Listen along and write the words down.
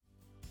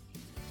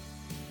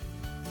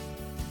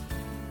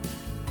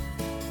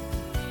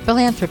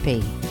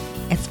Philanthropy.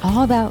 It's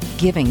all about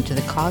giving to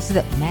the causes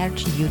that matter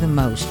to you the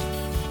most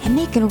and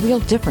making a real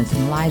difference in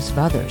the lives of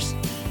others.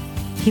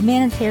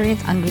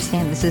 Humanitarians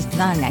understand this is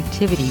not an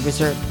activity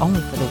reserved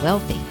only for the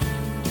wealthy.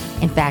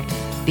 In fact,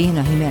 being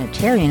a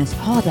humanitarian is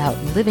all about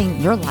living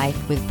your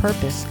life with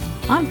purpose,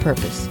 on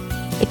purpose.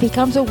 It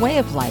becomes a way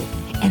of life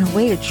and a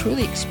way to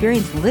truly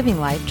experience living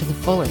life to the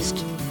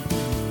fullest.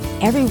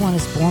 Everyone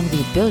is born with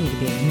the ability to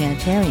be a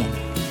humanitarian.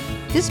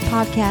 This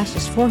podcast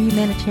is for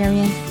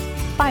humanitarians,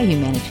 by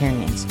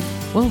humanitarians.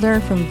 We'll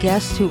learn from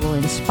guests who will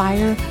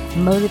inspire,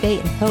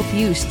 motivate, and help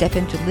you step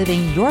into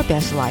living your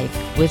best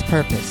life with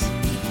purpose.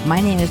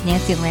 My name is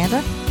Nancy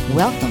Landa.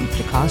 Welcome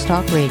to Cause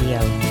Talk Radio.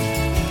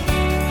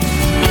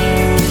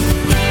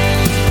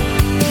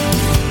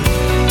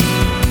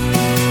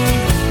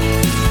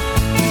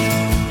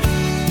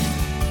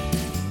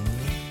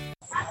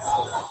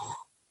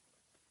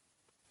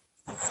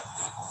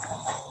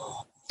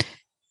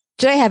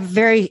 Today I have a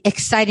very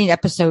exciting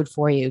episode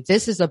for you.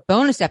 This is a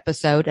bonus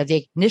episode of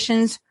the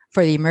Ignitions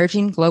for the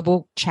Emerging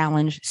Global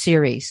Challenge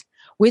series.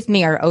 With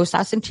me are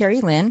Osas and Terry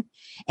Lynn,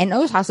 and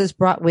Osas has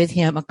brought with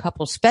him a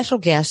couple special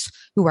guests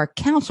who are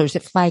counselors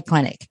at Flag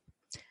Clinic.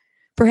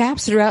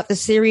 Perhaps throughout the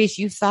series,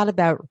 you've thought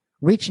about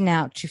reaching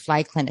out to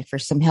Flag Clinic for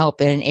some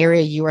help in an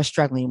area you are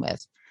struggling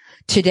with.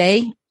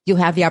 Today, you'll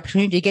have the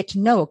opportunity to get to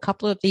know a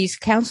couple of these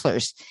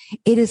counselors.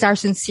 It is our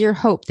sincere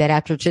hope that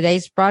after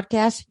today's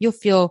broadcast, you'll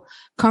feel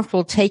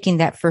comfortable taking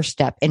that first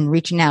step and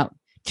reaching out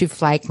to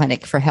Flag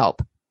Clinic for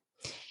help.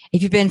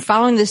 If you've been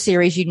following this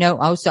series, you know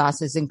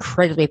Osas is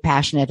incredibly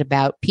passionate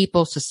about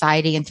people,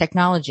 society, and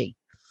technology.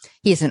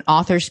 He is an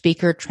author,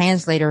 speaker,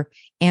 translator,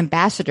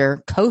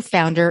 ambassador,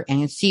 co-founder,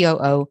 and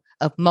COO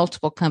of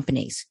multiple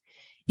companies.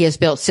 He has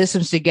built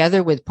systems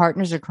together with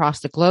partners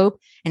across the globe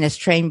and has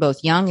trained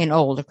both young and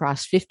old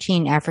across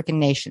 15 African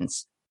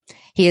nations.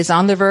 He is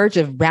on the verge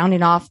of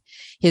rounding off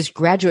his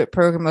graduate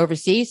program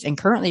overseas and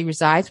currently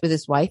resides with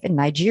his wife in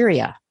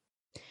Nigeria.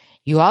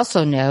 You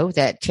also know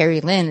that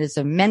Terry Lynn is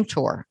a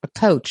mentor, a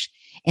coach,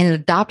 and an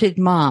adopted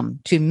mom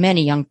to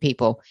many young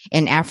people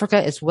in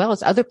Africa as well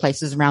as other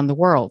places around the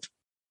world.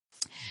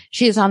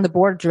 She is on the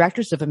board of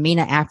directors of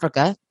Amina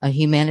Africa, a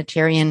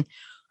humanitarian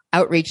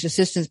outreach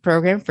assistance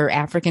program for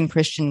African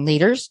Christian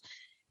leaders.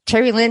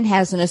 Terry Lynn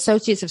has an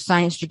Associates of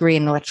Science degree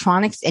in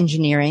electronics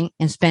engineering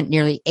and spent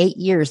nearly 8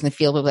 years in the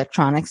field of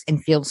electronics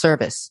and field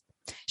service.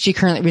 She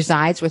currently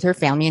resides with her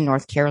family in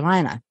North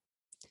Carolina.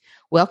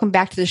 Welcome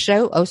back to the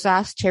show,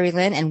 Osas, Terry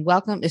Lynn, and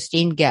welcome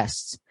esteemed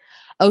guests.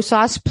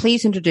 Osas,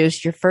 please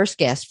introduce your first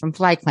guest from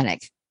Flag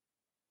Clinic.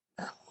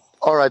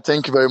 All right,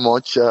 thank you very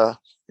much.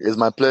 It's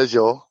my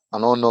pleasure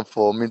and honor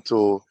for me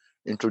to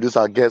introduce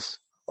our guest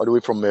all the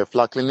way from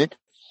Flag Clinic.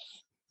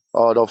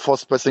 The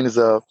first person is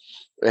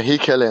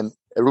Helen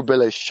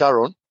Erubele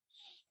Sharon.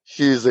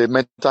 She is a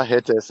mental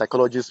health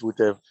psychologist with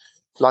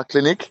Flag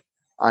Clinic,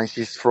 and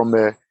she's from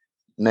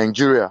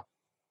Nigeria.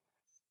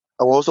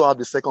 I will also have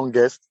the second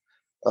guest,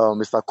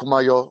 Mr.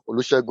 Kumayo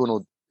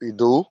Olusegun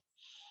Idowu.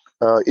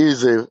 He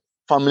is a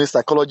family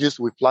psychologist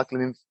with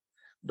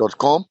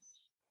flagclinic.com,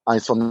 and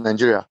he's from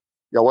Nigeria.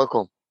 You're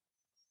welcome.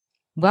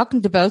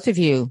 Welcome to both of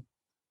you.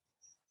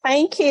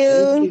 Thank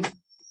you.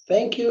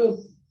 Thank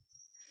you.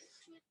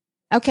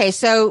 Okay,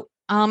 so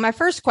my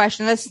first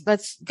question,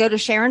 let's go to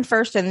Sharon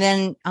first, and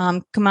then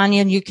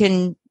Kamanya, you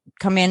can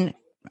come in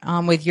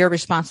with your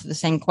response to the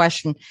same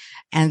question,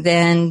 and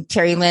then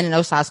Terry Lynn and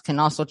Osas can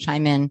also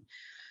chime in.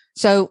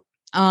 So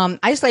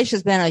isolation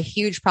has been a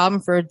huge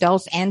problem for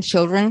adults and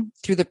children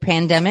through the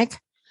pandemic.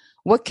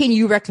 What can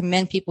you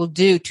recommend people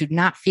do to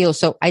not feel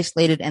so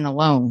isolated and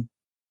alone?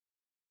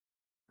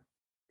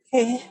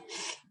 Okay.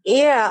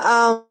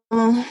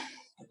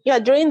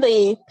 During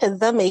the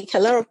pandemic, a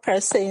lot of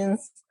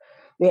persons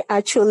were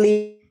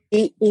actually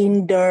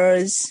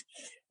indoors,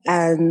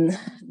 and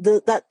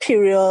that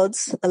period,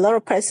 a lot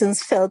of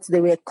persons felt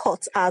they were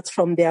cut out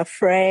from their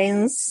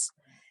friends,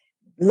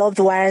 loved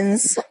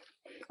ones,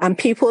 and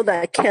people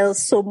that care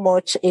so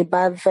much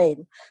about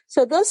them.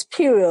 So this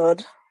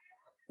period,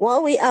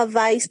 what we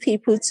advise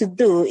people to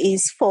do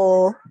is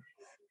for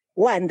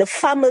one, the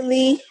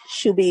family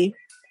should be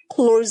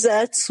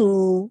closer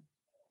to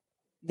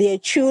their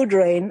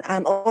children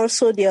and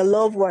also their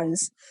loved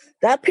ones.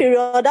 That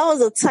period, that was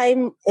a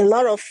time a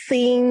lot of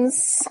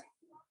things,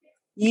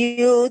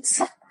 youth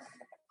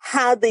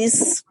had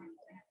this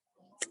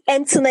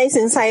emptiness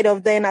inside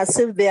of them as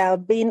if they are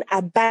being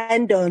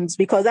abandoned,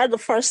 because that's the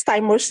first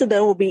time most of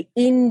them will be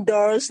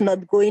indoors,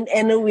 not going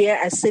anywhere,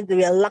 as if they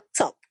were locked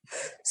up.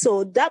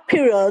 So that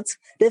period,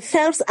 they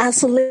felt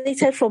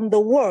isolated from the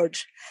world.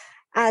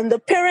 And the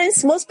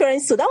parents, most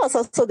parents, so that was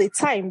also the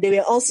time they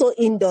were also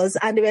indoors,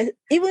 and they were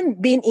even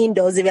being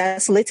indoors, they were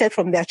isolated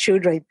from their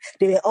children.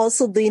 They were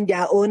also doing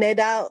their own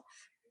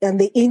on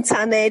the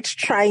internet,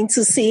 trying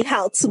to see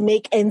how to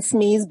make ends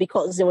meet,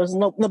 because there was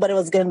nobody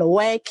was going to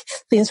work.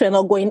 Things were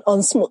not going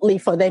on smoothly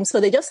for them. So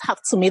they just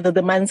have to meet the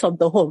demands of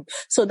the home.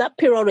 So that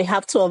period, we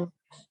have to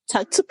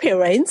talk to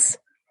parents,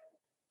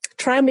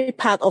 try and be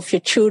part of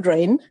your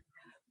children,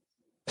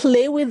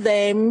 play with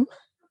them,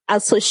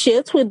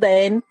 associate with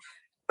them,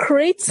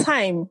 create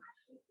time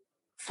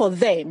for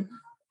them.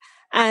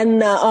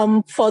 And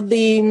for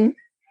the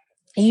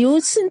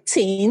youth and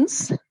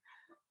teens,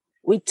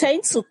 we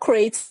tend to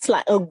create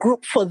like a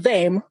group for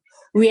them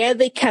where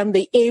they can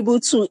be able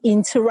to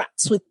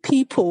interact with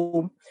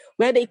people,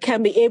 where they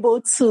can be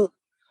able to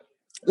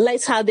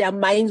let out their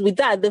minds with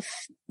that.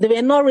 They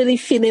were not really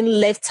feeling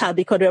left out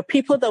because there are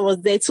people that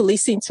was there to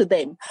listen to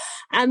them.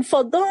 And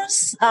for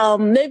those,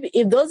 maybe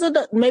if those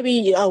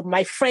are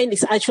my friend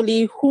is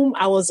actually whom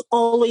I was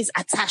always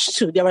attached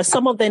to. There were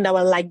some of them that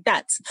were like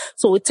that.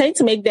 So we tend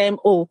to make them,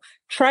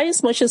 try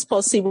as much as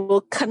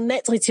possible,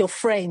 connect with your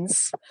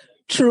friends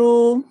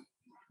through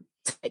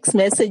text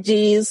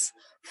messages,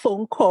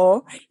 phone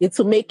call. It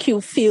will make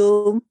you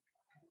feel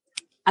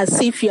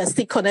as if you are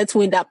still connected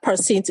with that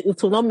person.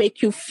 It will not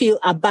make you feel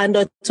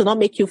abandoned. It will not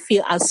make you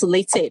feel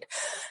isolated.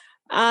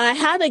 I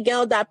had a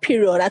girl that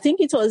period. I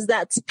think it was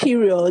that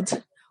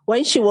period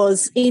when she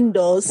was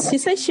indoors. She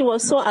said she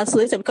was so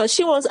isolated because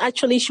she was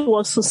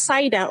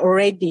suicidal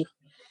already.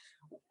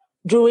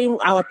 During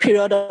our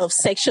period of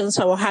sections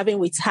I was having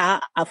with her,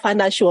 I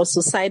found out she was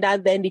suicidal.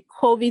 Then the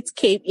COVID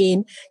came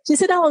in. She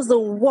said that was the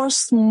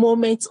worst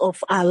moment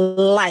of her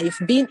life,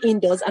 being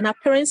indoors, and her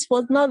parents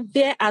was not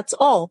there at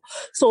all.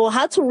 So I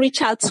had to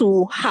reach out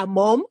to her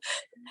mom,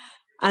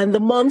 and the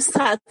mom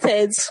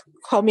started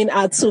coming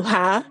out to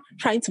her,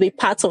 trying to be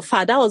part of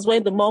her. That was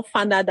when the mom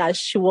found out that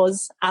she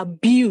was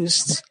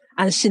abused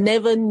and she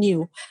never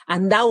knew.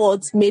 And that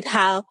what made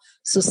her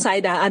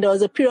suicidal. And there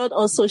was a period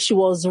also she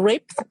was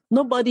raped.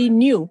 Nobody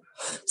knew.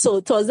 So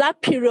it was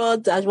that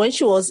period that when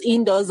she was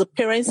indoors, the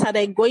parents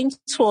started going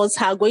towards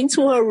her, going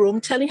to her room,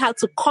 telling her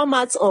to come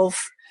out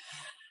of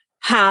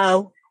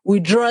her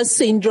withdrawal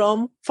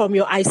syndrome, from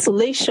your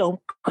isolation.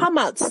 Come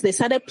out. They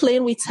started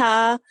playing with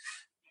her,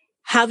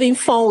 having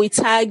fun with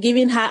her,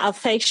 giving her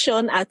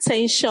affection,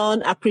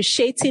 attention,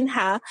 appreciating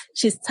her.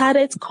 She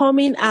started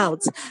coming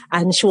out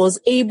and she was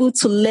able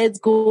to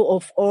let go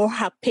of all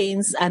her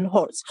pains and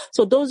hurts.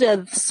 So those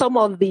are some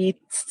of the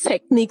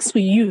techniques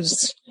we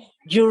used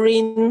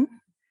during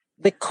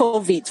the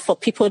COVID for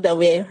people that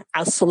were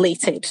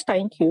isolated.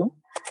 Thank you.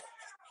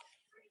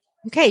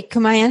 Okay,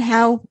 Kumayan,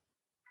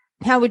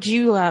 how would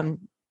you, or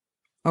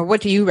what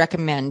do you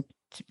recommend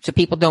so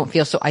people don't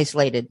feel so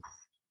isolated?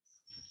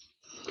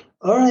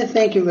 All right,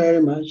 thank you very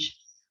much.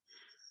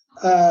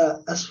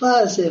 As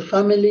far as a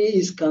family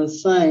is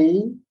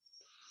concerned,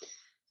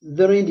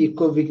 during the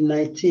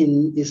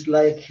COVID-19, it's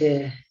like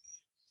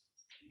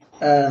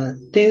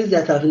things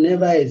that have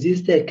never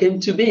existed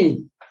came to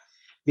being,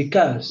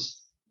 because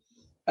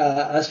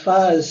as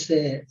far as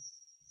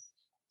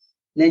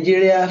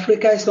Nigeria,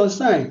 Africa is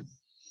concerned,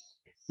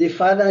 the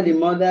father and the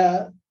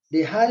mother,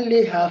 they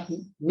hardly have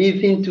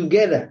living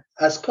together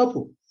as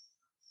couple.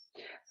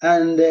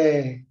 And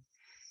they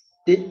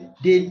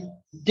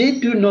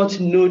do not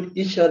know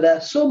each other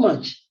so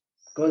much,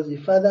 because the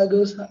father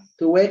goes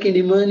to work in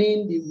the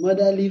morning, the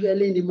mother leaves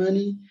early in the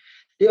morning,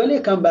 they only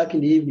come back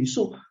in the evening.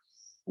 So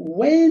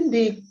when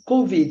the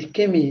COVID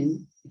came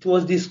in, it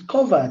was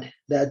discovered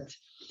that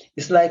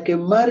it's like a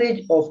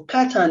marriage of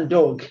cat and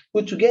dog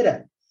put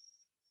together.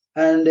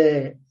 And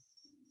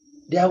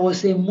there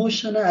was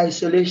emotional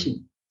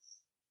isolation.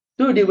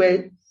 Though they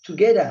were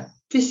together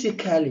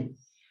physically.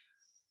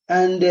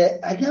 And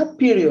at that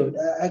period,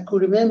 I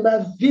could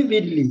remember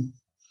vividly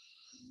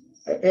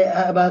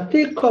about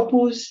 3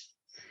 couples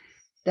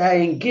that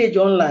engaged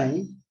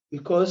online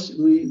because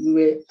we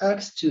were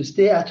asked to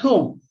stay at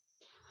home.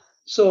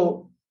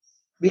 So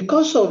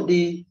because of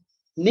the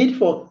need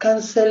for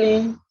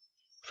counseling,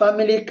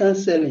 family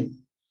counseling,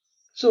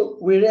 so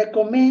we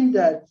recommend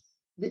that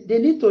they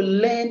need to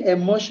learn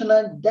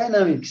emotional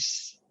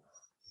dynamics,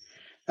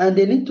 and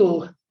they need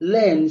to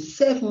learn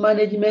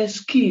self-management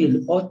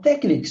skill or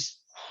techniques.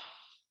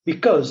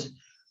 Because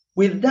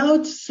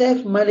without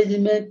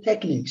self-management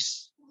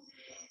techniques,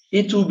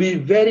 it will be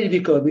very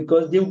difficult,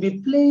 because they will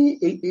be playing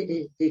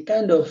a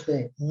kind of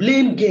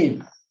blame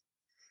game.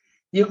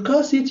 You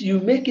cause it, you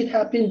make it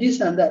happen,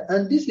 this and that.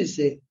 And this is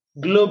a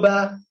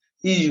global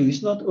issue.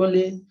 It's not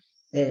only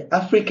an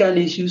African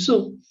issue.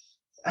 So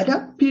at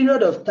that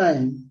period of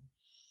time,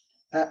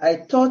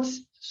 I taught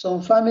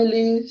some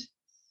families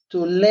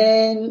to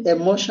learn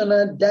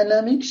emotional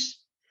dynamics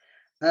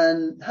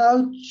and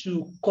how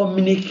to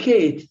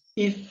communicate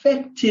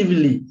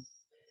effectively,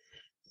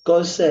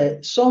 because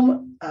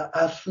some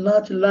have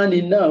not learned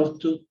enough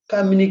to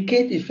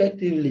communicate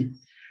effectively.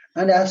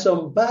 And there are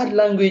some bad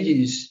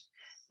languages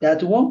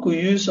that one could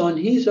use on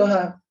his or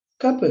her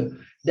couple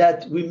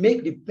that will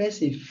make the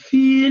person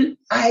feel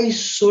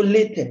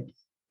isolated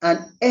and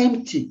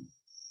empty.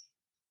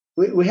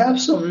 We have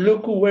some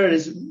local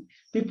words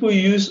people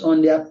use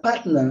on their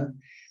partner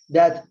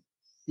that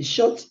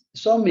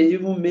some may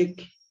even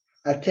make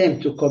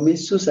attempt to commit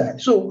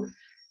suicide. So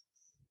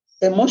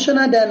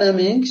emotional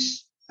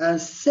dynamics and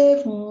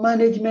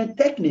self-management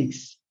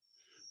techniques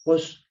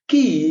was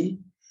key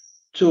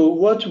to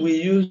what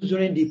we used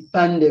during the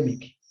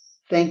pandemic.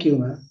 Thank you,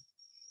 ma'am.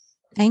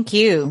 Thank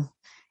you.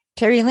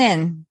 Terry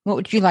Lynn, what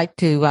would you like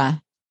to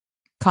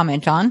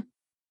comment on?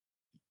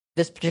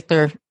 this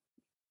particular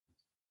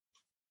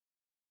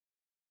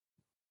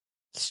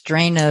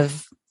strain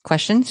of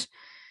questions.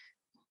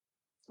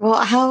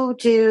 Well, how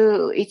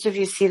do each of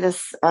you see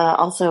this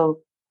also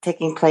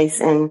taking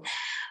place in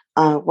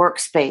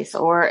workspace,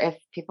 or if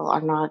people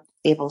are not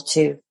able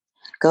to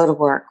go to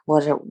work,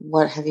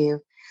 what have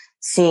you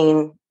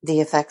seen the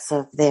effects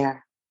of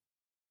there?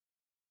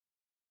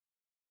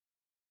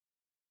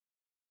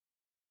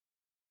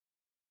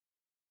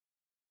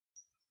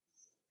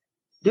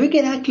 Do we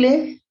get that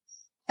clear?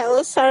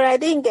 Hello, sorry, I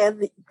didn't get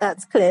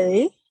that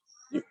clearly.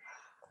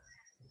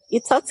 You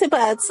talked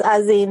about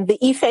as in the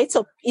effects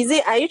of,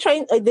 are you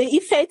trying, the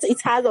effect it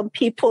has on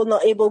people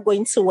not able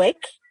going to work?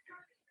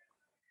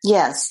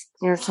 Yes,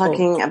 you're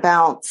talking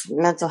about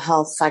mental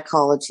health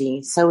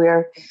psychology. So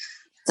we're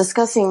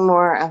discussing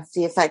more of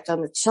the effect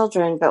on the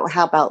children, but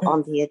how about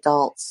on the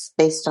adults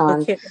based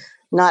on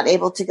not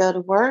able to go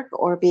to work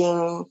or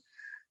being,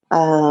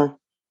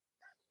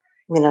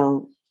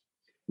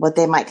 what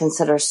they might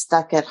consider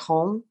stuck at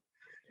home,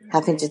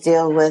 having to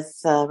deal with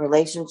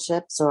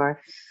relationships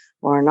or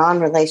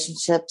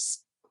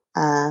non-relationships,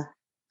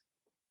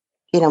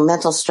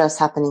 mental stress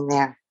happening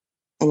there.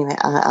 Anyway,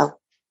 I'll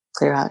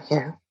clear out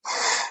here.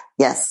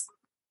 Yes.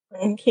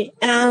 Okay.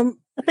 I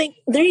think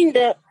during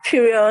the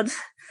period,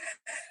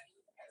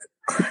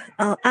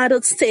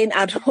 adults staying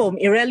at home,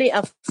 it really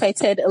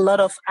affected a lot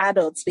of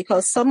adults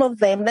because some of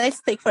them,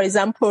 let's take, for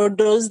example,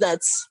 those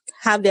that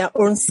have their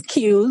own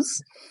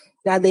skills,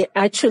 that they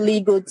actually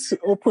go to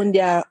open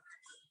their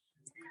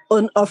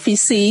own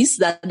offices,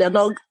 that they're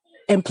not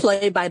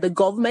employed by the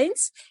government.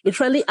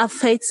 It really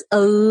affects a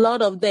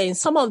lot of them.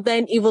 Some of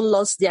them even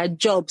lost their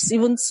jobs,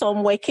 even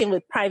some working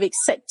with private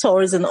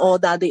sectors and all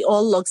that. They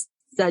all lost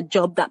their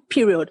job that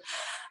period.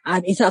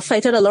 And it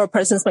affected a lot of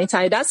persons'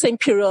 mentality. That same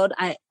period,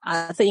 I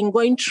think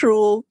going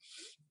through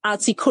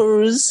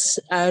articles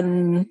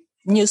and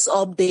news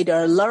update,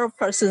 there are a lot of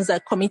persons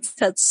that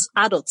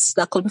adults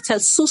that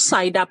committed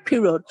suicide that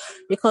period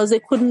because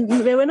they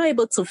were not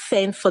able to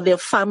fend for their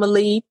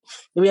family.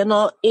 They were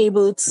not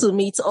able to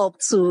meet up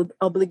to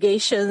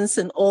obligations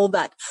and all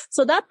that.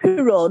 So that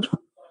period,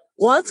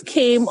 what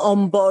came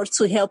on board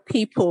to help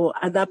people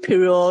at that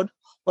period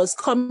was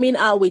coming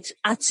out with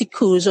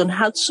articles on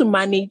how to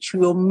manage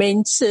your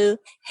mental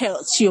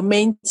health, your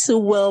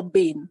mental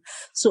well-being.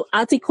 So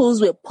articles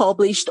were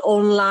published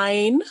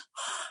online.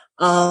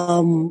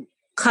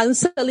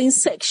 Counseling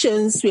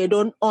sections were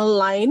done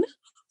online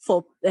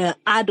for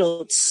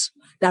adults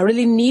that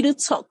really need to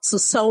talk to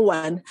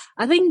someone.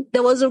 I think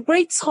there was a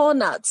great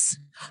turnout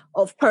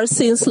of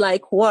persons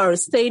like who are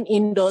staying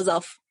indoors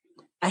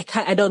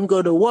I don't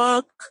go to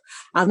work.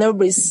 I've never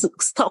been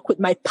stuck with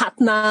my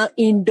partner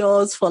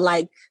indoors for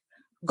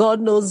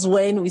God knows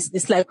when.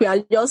 It's like we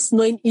are just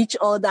knowing each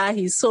other.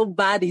 He's so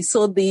bad. He's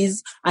so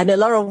this. And a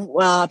lot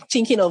of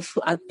thinking of,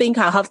 I think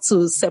I have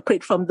to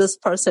separate from this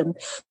person.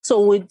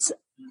 So we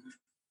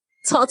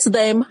taught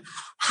them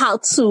how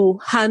to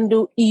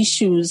handle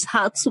issues,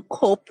 how to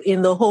cope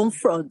in the home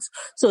front.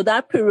 So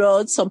that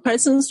period, some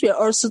persons were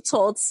also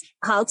taught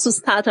how to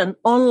start an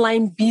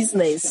online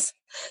business.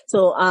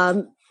 So,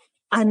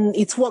 and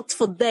it worked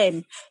for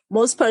them.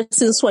 Most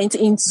persons went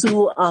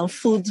into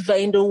food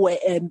vendor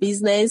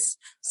business.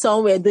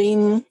 Some were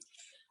doing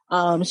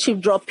ship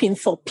dropping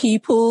for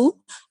people,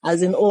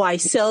 as in, I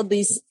sell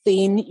this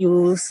thing,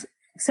 you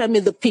send me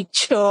the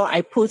picture,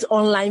 I put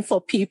online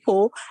for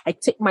people, I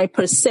take my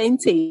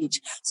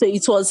percentage. So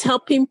it was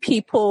helping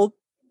people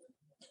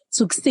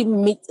to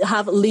still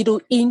have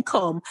little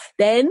income.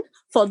 Then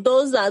for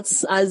those that,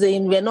 as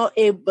in, we're not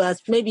able,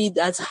 maybe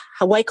that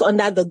work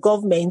under the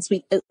government,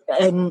 we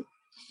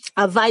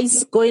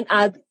advise going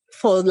out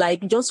for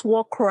just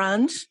walk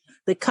around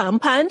the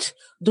compound,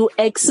 do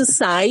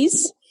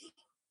exercise,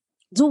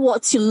 do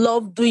what you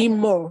love doing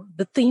more,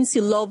 the things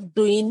you love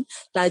doing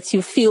that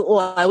you feel,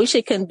 I wish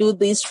I can do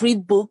this,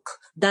 read book,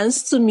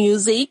 dance to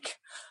music,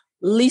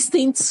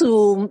 listening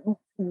to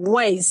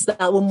ways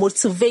that will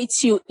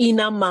motivate you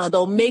inner man, that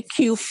will make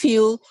you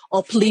feel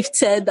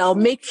uplifted, that will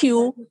make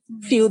you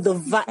feel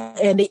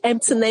the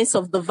emptiness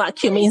of the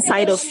vacuum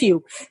inside of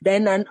you.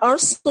 Then, and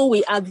also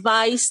we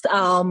advised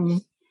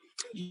them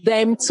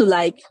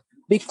to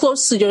be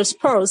close to your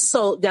spouse,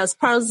 so their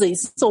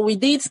spouses. So we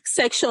did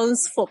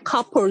sections for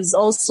couples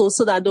also,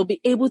 so that they'll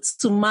be able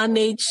to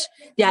manage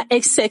their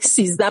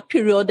excesses that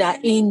period they're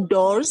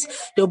indoors.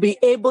 They'll be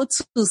able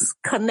to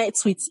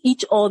connect with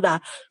each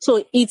other.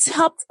 So it's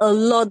helped a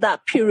lot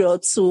that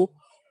period to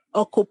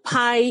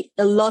occupy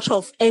a lot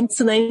of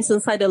emptiness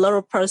inside a lot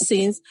of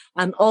persons,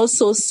 and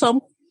also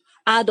some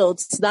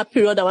adults that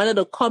period that wanted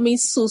to commit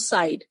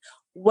suicide.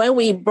 When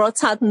we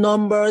brought out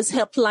numbers,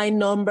 helpline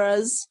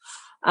numbers,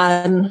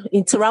 and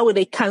interact with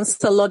the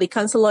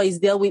counselor is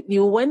there with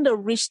you. When they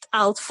reached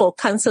out for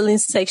counseling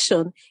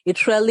section,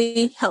 it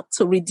really helped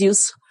to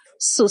reduce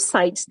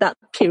suicide that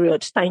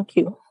period. Thank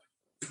you.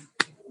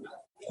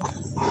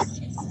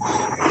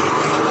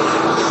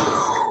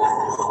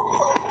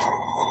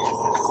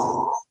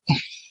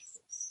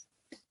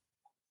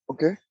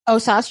 Okay.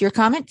 Osas, your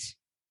comments?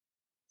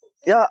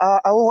 Yeah,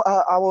 I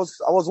was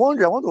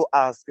wondering. I want to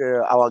ask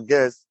our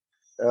guests.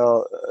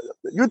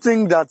 You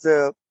think that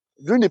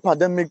during the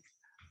pandemic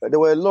there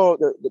were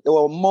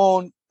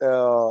more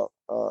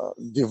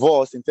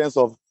divorce in terms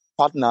of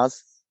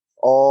partners,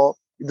 or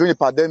during the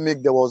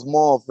pandemic there was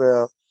more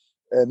of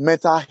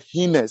mental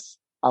illness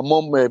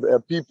among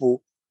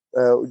people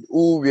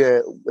who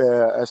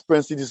were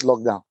experiencing this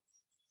lockdown?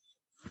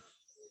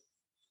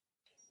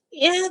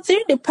 Yeah,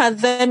 during the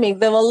pandemic,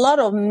 there were a lot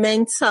of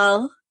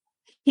mental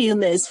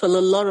illness for a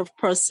lot of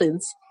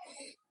persons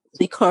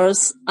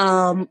because,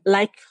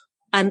 like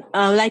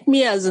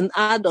me as an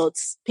adult,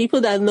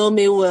 people that know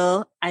me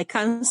well, I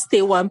can't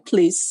stay one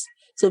place.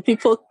 So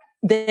people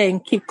then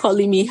keep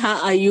calling me,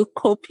 how are you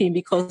coping?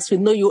 Because we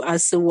know you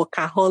as a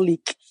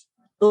workaholic.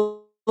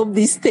 So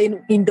this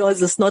staying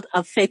indoors is not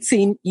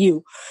affecting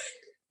you.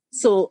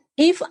 So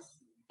if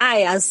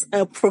I, as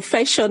a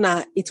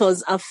professional, it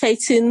was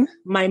affecting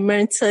my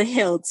mental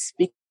health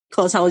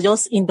because I was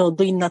just indoor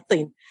doing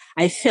nothing.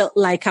 I felt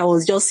like I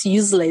was just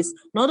useless.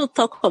 Not to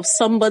talk of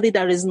somebody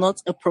that is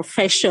not a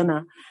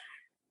professional.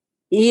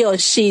 He or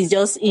she is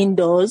just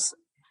indoors,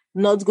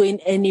 not going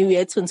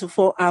anywhere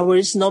 24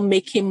 hours, not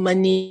making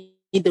money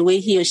the way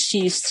he or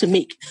she used to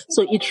make.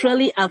 So it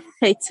really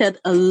affected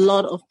a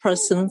lot of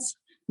persons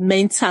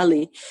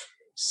mentally.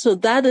 So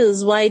that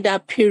is why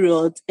that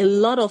period, a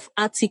lot of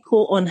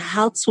article on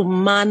how to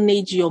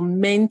manage your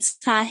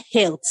mental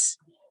health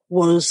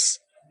was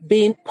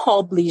being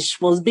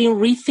published, was being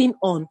written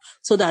on,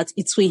 so that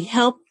it will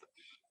help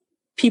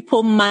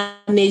people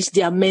manage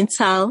their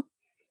mental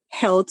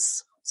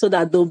health so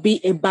that they'll be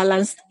a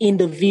balanced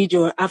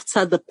individual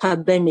after the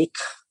pandemic.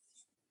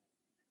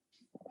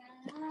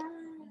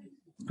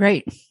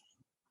 Great.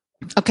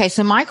 Okay,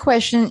 so my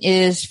question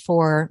is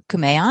for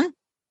Kumayan.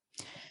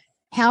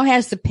 How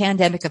has the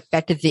pandemic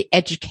affected the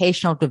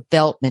educational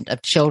development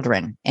of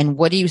children? And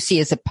what do you see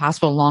as a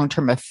possible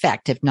long-term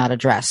effect if not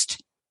addressed?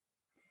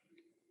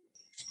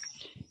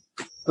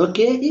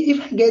 Okay,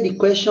 if I get the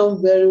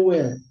question very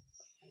well,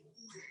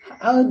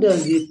 how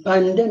does the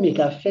pandemic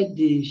affect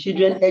the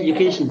children's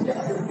education?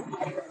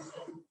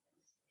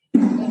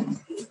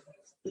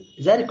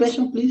 Is that the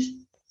question, please?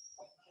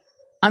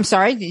 I'm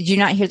sorry, did you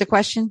not hear the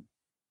question?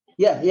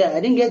 Yeah,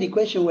 I didn't get the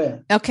question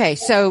well. Okay,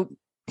 so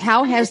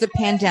how has the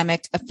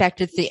pandemic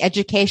affected the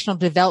educational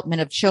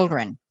development of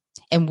children?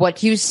 And what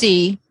do you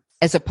see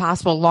as a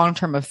possible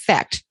long-term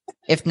effect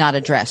if not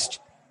addressed?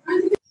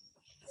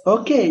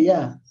 Okay,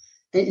 yeah.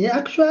 In the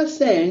actual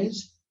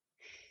sense,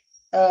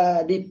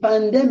 the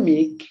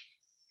pandemic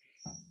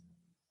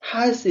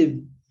has a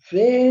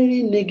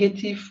very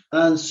negative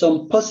and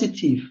some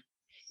positive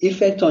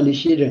effect on the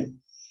children.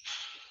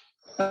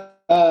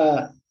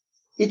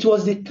 It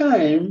was the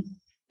time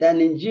that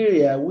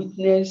Nigeria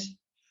witnessed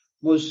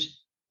most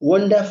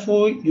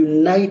wonderful,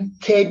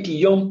 united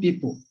young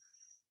people,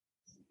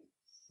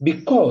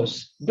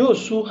 because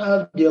those who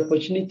have the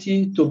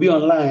opportunity to be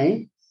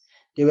online,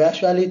 they were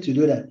actually to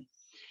do that.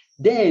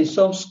 Then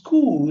some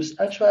schools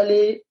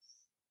actually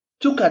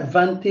took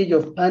advantage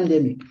of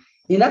pandemic.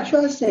 In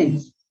actual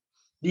sense,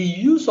 the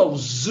use of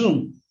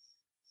Zoom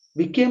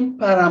became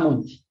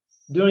paramount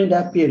during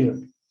that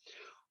period.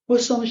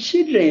 But some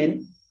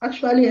children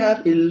actually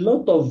have a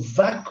lot of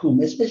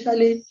vacuum,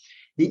 especially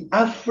the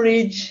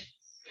average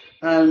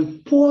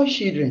and poor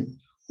children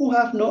who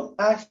have no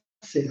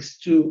access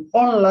to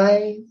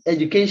online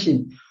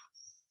education,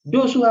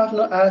 those who have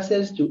no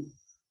access to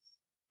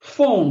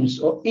phones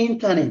or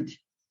internet,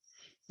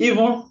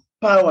 even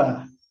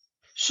power.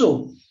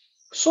 So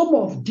some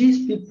of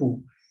these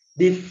people,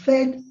 they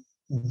felt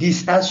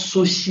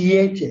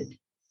disassociated.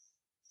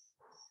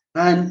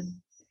 And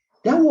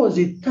that was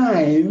a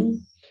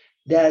time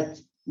that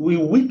we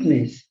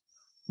witnessed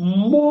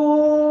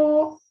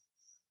more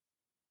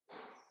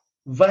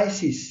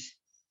vices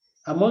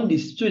among the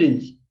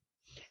students.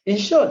 In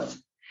short,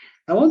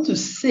 I want to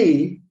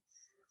say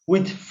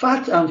with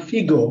fact and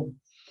figure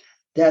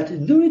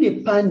that during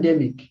the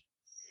pandemic,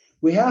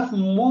 we have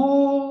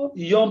more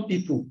young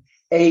people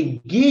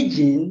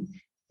engaging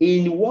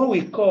in what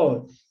we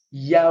call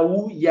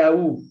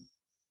Yahoo.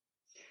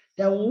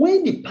 That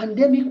when the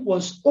pandemic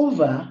was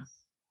over,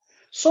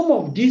 some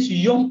of these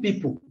young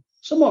people,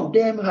 some of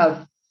them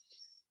have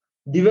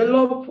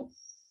developed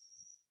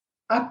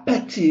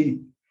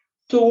apathy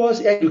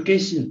towards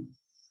education.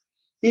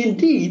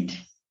 Indeed,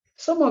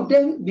 some of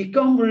them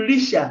become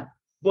richer,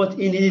 but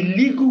in a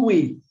legal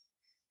way,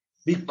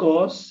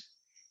 because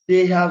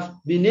they have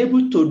been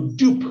able to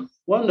dupe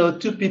one or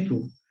two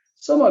people.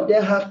 Some of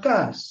them have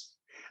cars.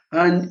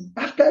 And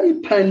after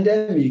the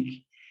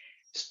pandemic,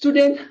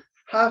 students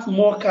have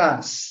more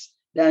cars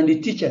than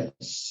the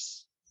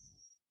teachers.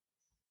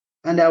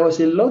 And there was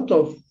a lot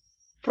of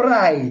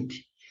pride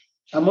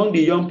among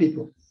the young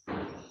people.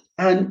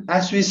 And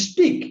as we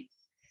speak,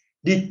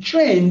 the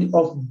trend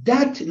of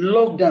that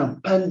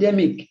lockdown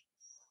pandemic,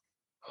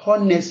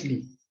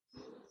 honestly,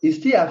 is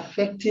still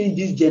affecting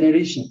this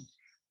generation.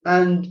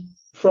 And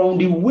from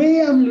the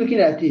way I'm looking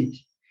at it,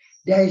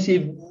 there is a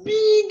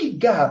big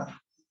gap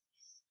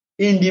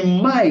in the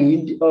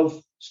mind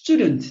of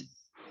students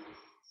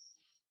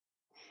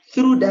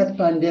through that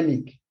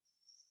pandemic.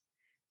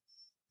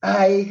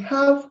 I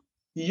have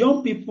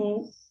young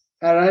people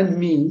around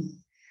me,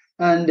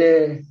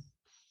 and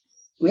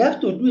we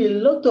have to do a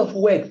lot of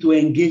work to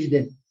engage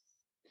them.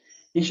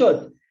 In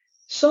short,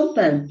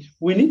 sometimes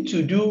we need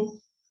to do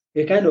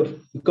a kind of,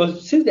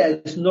 because since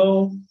there is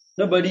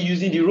nobody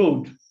using the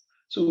road,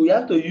 so we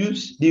have to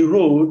use the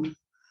road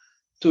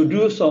to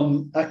do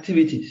some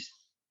activities.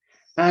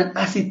 And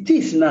as it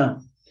is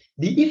now,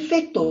 the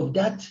effect of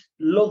that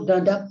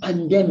lockdown, that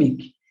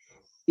pandemic,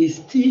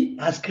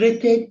 has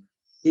created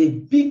a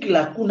big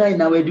lacuna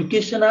in our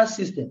educational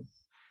system,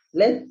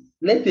 let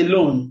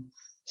alone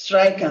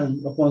strike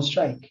and upon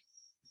strike.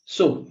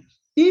 So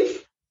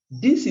if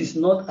this is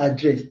not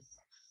addressed,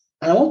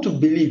 I want to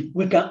believe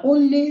we can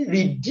only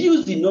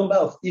reduce the number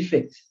of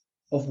effects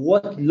of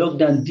what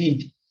lockdown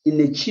did in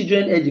the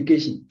children's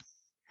education.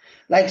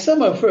 Like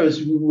some of us,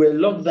 we were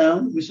locked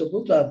down, we're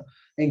supposed to have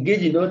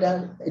engaged in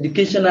other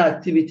educational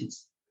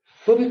activities.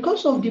 But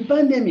because of the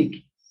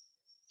pandemic,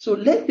 so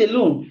let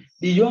alone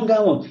the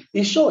younger ones.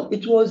 In short,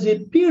 it was a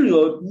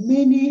period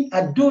many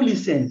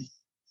adolescents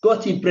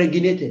got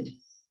impregnated.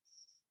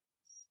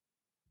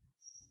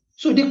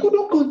 So they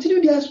couldn't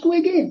continue their school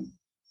again.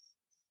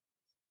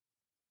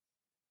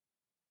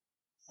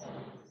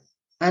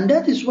 And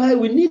that is why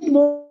we need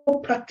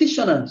more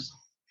practitioners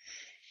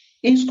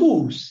in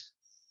schools,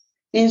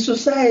 in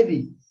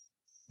society,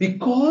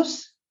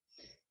 because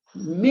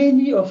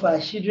many of our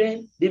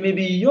children, they may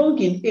be young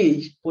in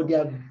age, but they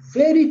are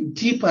very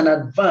deep and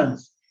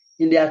advanced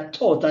in their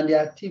thought and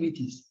their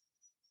activities.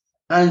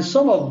 And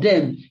some of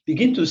them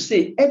begin to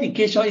say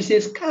education is a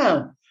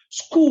scam,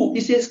 school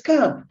is a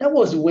scam. That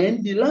was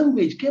when the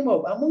language came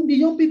up among the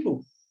young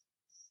people.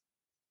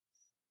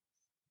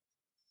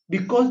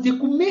 Because they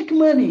could make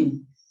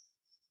money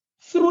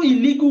through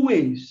illegal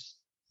ways.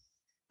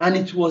 And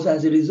it was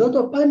as a result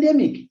of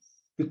pandemic,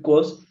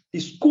 because the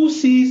school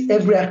sees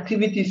every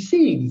activity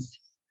seized.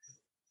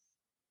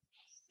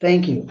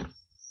 Thank you.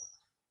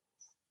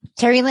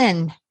 Terry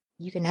Lynn,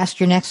 you can ask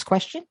your next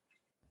question.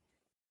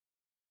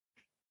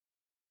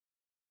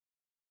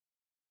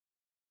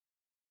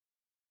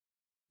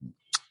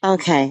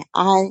 Okay,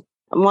 I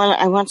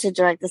want to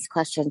direct this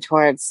question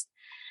towards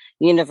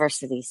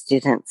university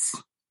students,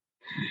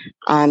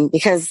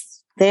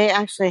 because they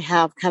actually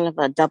have kind of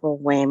a double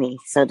whammy,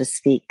 so to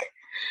speak,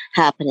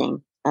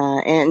 happening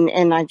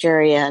in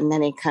Nigeria and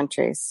many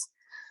countries.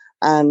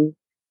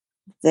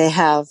 They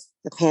have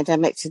the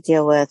pandemic to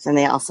deal with, and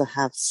they also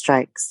have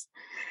strikes.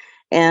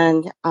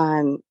 And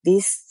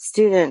these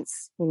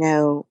students,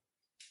 go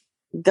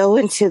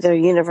into their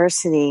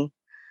university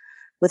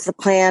with the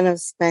plan of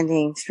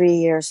spending 3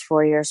 years,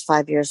 4 years,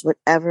 5 years,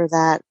 whatever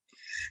that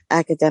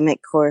academic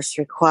course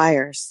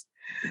requires.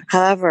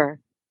 However,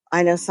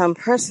 I know some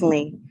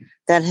personally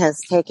that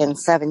has taken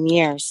 7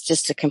 years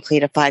just to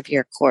complete a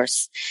 5-year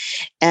course.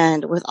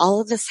 And with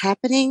all of this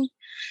happening,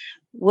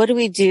 what do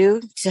we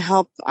do to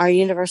help our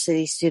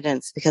university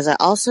students? Because I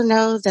also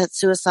know that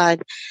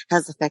suicide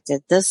has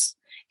affected this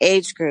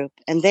age group,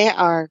 and they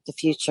are the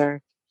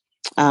future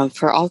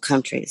for all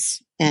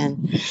countries.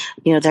 And,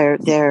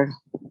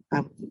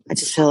 I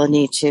just feel a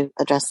need to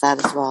address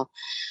that as well.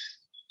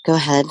 Go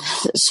ahead,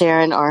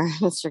 Sharon or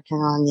Mr.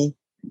 Kanani.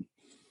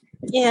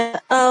 Yeah,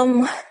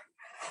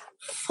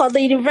 for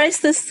the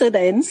university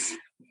students,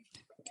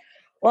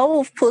 what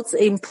we've put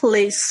in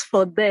place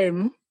for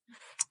them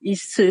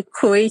is to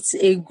create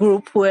a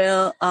group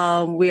where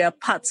we are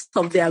part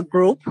of their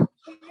group.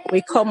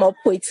 We come up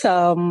with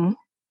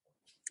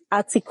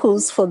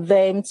articles for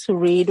them to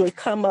read. We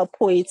come up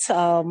with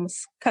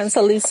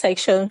counseling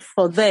section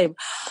for them.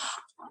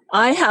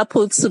 I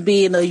happen to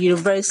be in a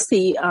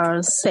university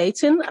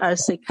setting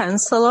as a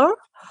counselor.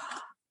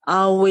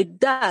 With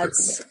that,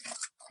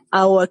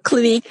 our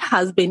clinic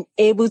has been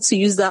able to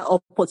use that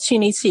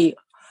opportunity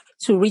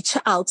to reach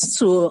out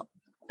to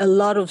a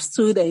lot of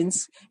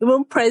students.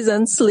 Even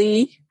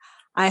presently,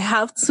 I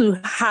have to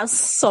ask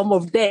some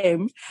of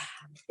them,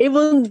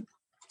 even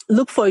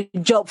look for a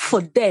job for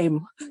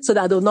them so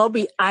that they'll not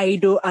be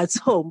idle at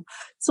home.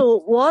 So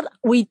what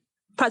we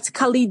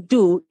practically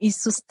do is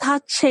to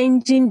start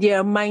changing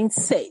their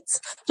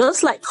mindsets.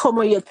 Just like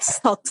Homo you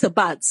talked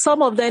about,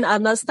 some of them are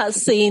not start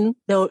saying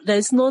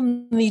there's no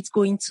need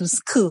going to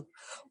school.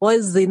 What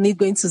is the need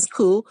going to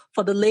school?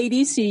 For the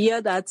ladies, you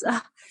hear that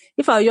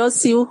if I just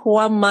see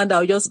one man that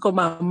will just come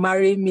and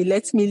marry me,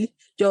 let me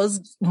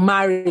just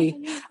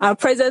marry.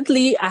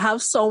 Presently, I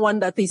have someone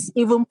that is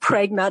even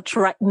pregnant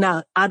right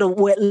now out of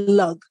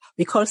wedlock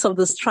because of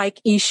the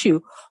strike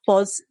issue.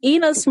 But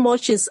in as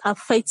much as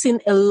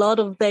affecting a lot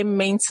of them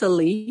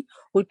mentally,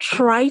 we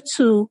try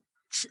to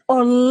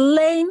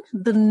unlearn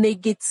the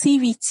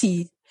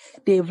negativity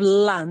they've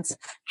learned.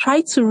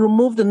 Try to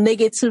remove the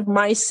negative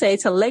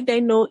mindset and let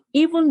them know,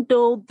 even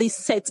though these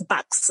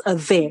setbacks are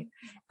there,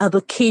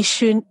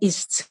 education is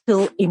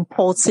still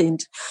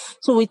important.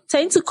 So we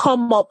tend to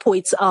come up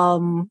with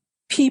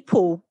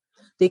people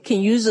they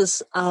can use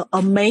as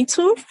a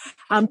mentor,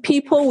 and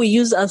people we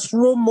use as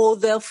role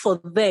model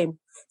for them.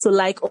 So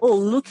like, oh,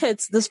 look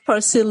at this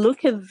person,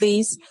 look at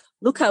this.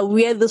 look at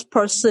where this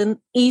person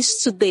is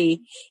today.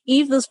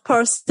 If this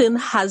person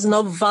has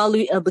not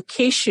valued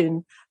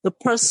education, the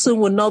person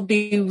will not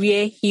be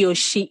where he or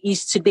she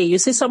is today. You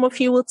see, some of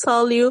you will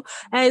tell you,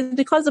 and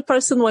because the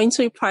person went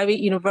to a private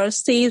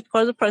university,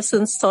 because the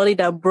person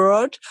studied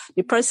abroad,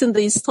 the person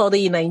didn't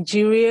study in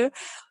Nigeria,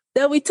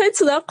 then we tend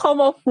to not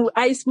come up with,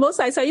 I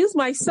use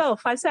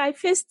myself. I say I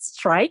faced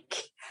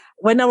strike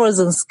when I was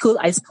in school.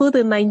 I schooled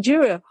in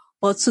Nigeria,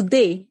 but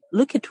today,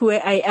 look at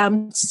where I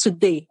am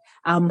today.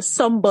 I'm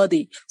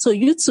somebody. So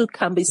you too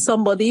can be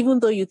somebody, even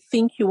though you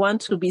think you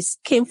want to be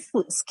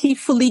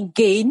skillfully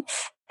gained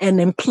and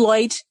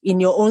employed in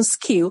your own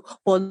skill,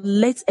 but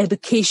let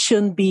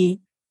education be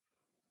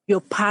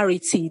your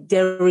priority.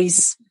 There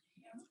is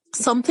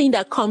something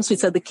that comes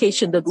with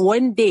education that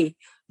one day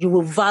you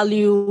will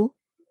value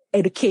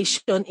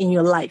education in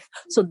your life.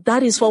 So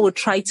that is what we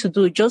try to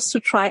do, just to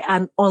try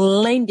and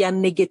unlearn their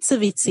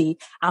negativity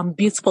and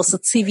build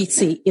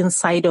positivity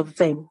inside of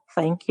them.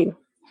 Thank you.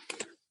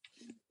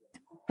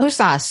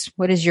 Osas,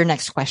 what is your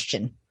next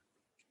question?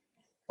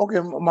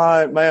 Okay,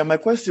 my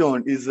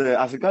question is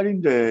as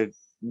regarding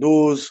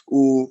those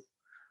who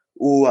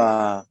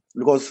are,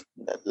 because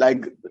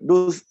like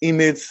those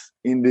inmates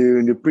in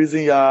the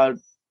prison yard,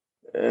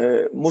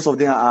 most of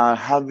them are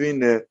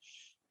having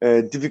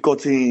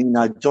difficulty in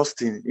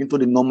adjusting into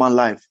the normal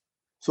life.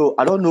 So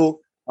I don't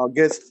know, I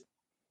guess,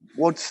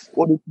 what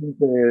do you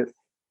think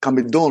can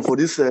be done for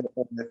these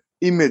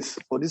inmates,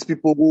 for these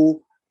people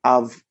who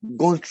have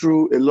gone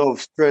through a lot of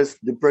stress,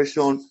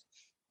 depression,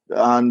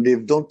 and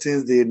they've done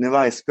things they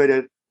never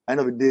expected. At the end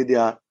of the day, they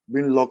are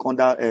being locked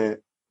under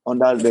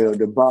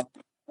the bar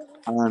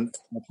and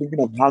thinking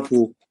of how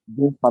to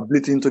bring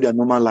stability into their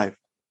normal life.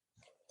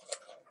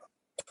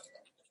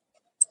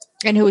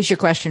 And who is your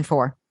question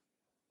for?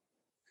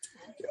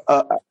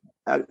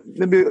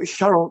 Maybe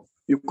Sharon,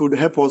 you could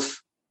help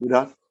us with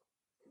that.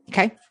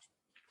 Okay.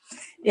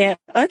 Yeah.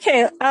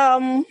 Okay.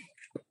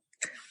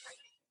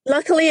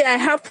 Luckily, I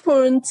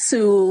happen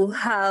to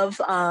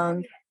have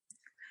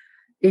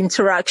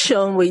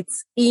interaction with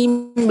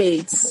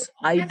inmates.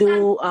 I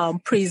do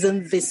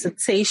prison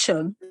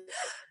visitation.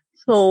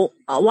 So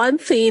one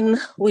thing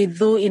we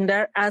do in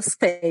that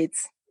aspect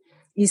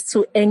is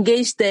to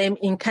engage them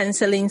in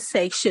counseling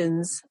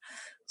sections.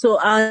 So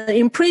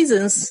in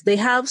prisons, they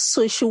have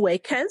social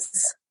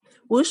workers,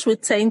 which we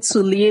tend to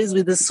liaise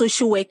with the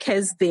social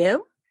workers there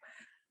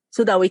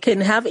so that we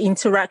can have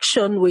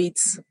interaction with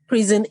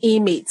prison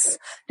inmates.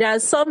 There are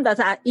some that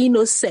are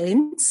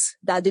innocent,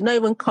 that did not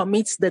even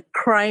commit the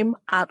crime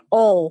at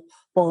all,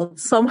 but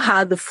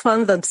somehow they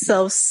found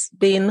themselves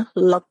being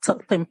locked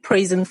up in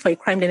prison for a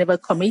crime they never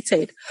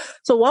committed.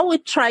 So what we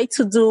try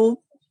to do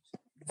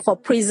for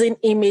prison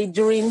inmates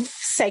during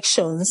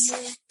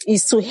sections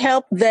is to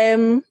help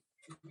them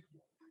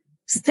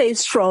stay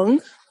strong,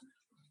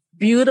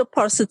 build a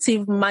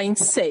positive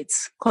mindset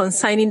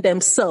concerning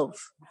themselves.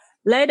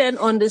 Let them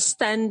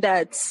understand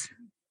that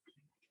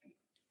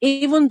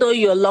even though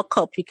you're locked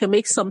up, you can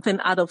make something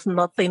out of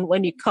nothing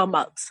when you come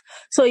out.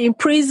 So in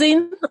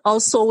prison,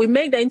 also, we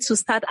make them to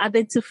start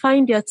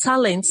identifying their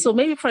talents. So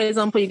maybe, for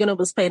example, you're going to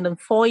be spending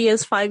 4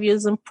 years, 5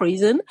 years in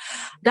prison.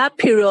 That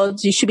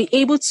period, you should be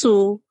able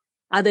to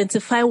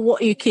identify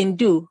what you can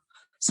do.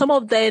 Some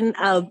of them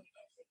are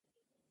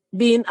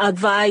being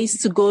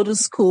advised to go to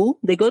school.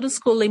 They go to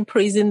school in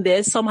prison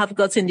there. Some have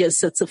gotten their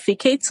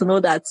certificate to know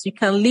that you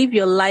can live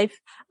your life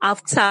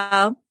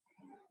after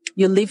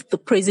you leave the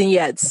prison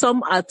yard.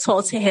 Some are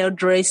taught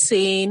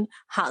hairdressing,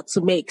 how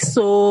to make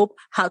soap,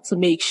 how to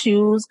make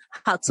shoes,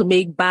 how to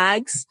make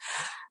bags.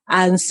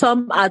 And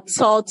some are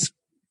taught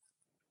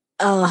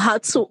how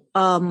to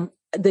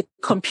the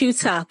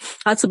computer,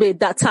 how to be a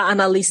data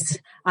analyst,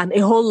 and a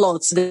whole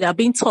lot. They are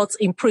being taught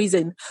in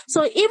prison.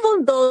 So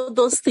even though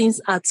those things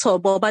are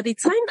taught, but by the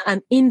time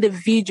an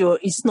individual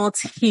is not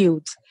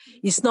healed,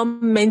 is not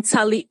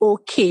mentally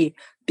okay,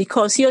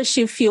 because he or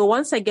she feel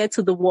once I get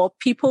to the world,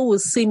 people will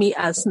see me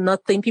as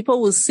nothing.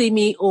 People will see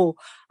me,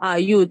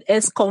 you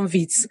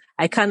ex-convicts.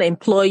 I can't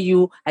employ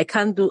you. I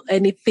can't do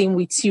anything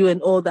with you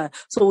and all that.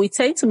 So we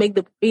tend to make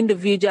the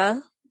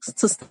individual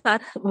to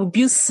start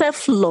build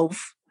self-love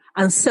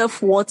and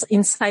self-worth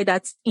inside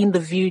that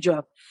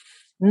individual.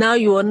 Now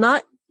you are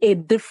not a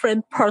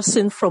different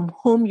person from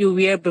whom you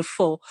were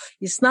before.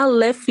 It's not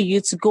left for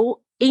you to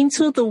go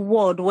into the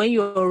world when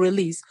you're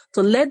released,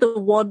 to let the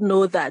world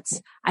know that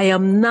I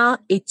am now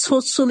a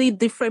totally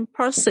different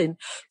person.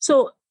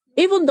 So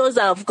even those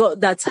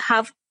that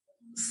have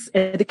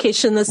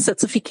educational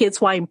certificates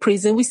while in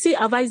prison, we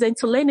still advise them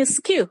to learn a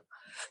skill.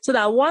 So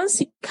that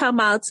once you come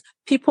out,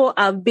 people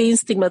are being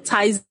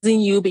stigmatizing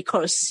you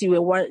because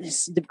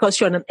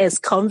you're an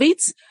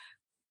ex-convict.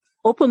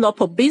 Open up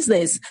a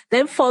business.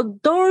 Then for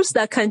those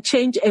that can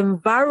change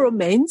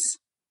environments,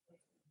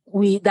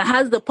 that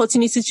has the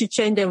opportunity to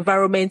change the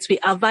environment, we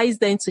advise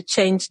them to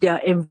change their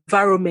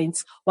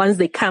environment once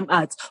they come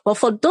out. But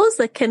for those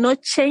that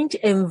cannot change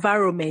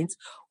environment,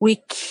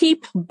 we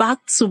keep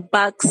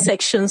back-to-back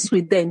sections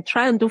with them,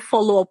 try and do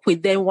follow-up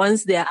with them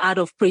once they are out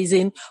of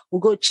prison. We'll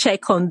go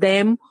check on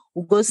them.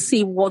 We'll go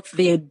see what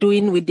they're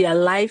doing with their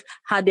life,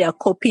 how they are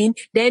coping.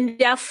 Then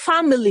their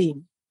family.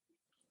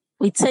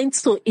 We tend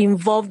to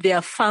involve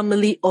their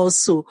family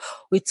also.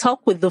 We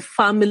talk with the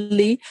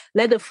family,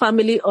 let the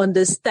family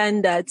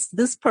understand that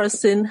this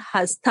person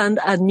has turned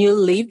a new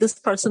leaf. This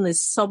person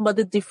is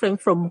somebody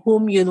different from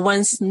whom you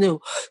once knew.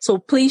 So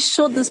please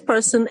show this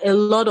person a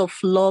lot of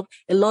love,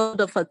 a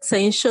lot of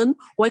attention.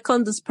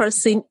 Welcome this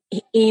person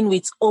in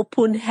with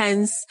open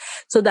hands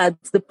so that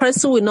the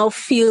person will not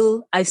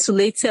feel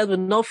isolated, will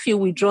not feel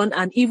withdrawn,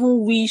 and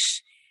even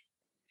wish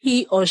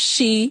he or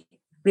she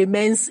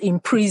remains in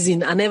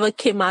prison and never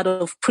came out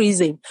of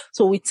prison.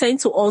 So we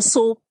tend to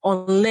also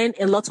unlearn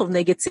a lot of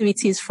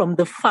negativities from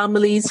the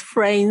families,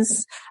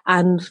 friends,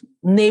 and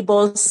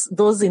neighbors,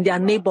 those in their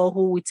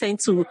neighborhood. We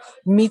tend to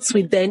meet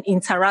with them,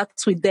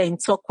 interact with them,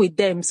 talk with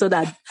them so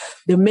that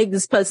they make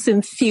this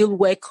person feel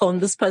welcome,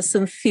 this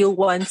person feel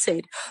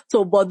wanted.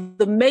 So, but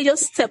the major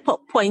step up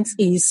point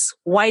is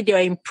why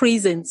they're in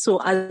prison. So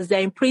as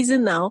they're in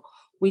prison now,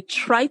 we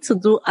try to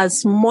do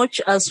as much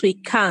as we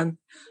can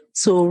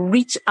to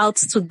reach out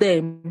to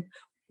them,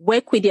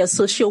 work with their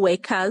social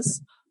workers,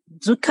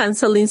 do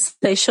counseling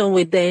session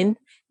with them,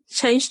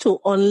 change to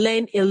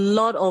unlearn a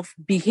lot of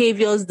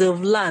behaviors they've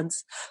learned.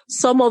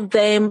 Some of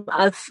them,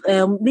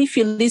 if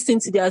you listen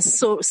to their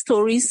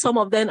stories, some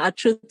of them are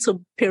true to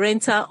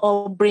parental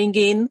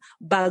upbringing,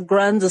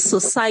 background, the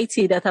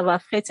society that have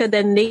affected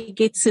them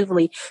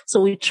negatively. So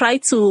we try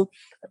to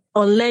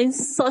unlearn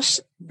such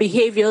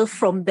behavior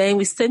from them.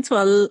 We tend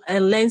to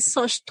unlearn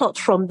such thought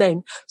from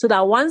them so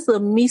that once they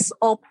mix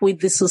up with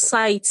the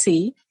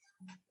society,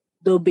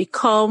 they'll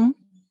become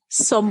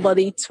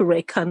somebody to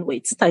reckon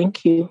with.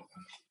 Thank you.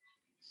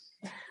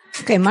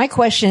 Okay, my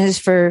question is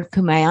for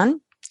Kumayan.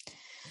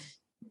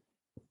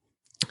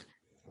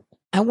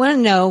 I want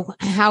to know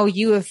how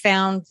you have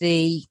found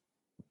the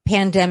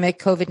pandemic,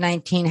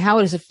 COVID-19, how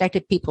it has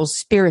affected people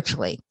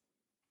spiritually.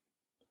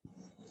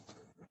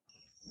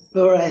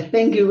 All right,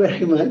 thank you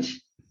very much.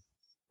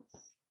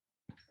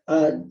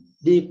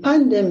 The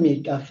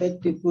pandemic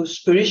affects people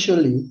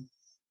spiritually.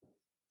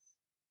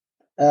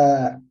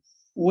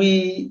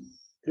 We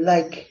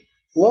like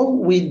what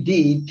we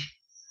did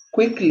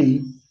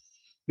quickly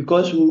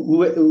because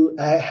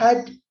I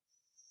had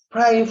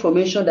prior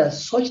information that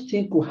such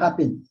thing could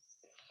happen.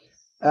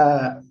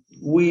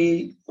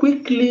 We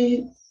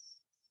quickly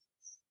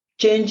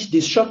changed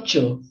the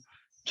structure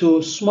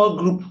to small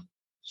group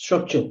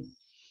structure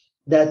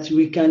that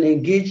we can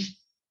engage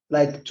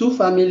like two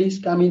families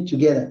coming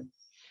together,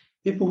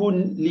 people who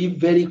live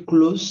very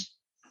close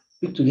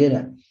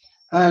together.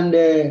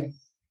 And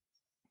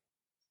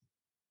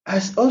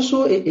as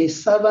also a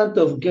servant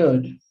of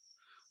God,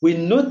 we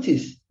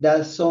notice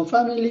that some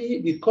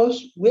family,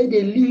 because where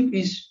they live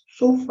is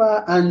so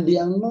far and they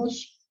are not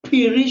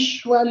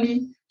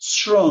spiritually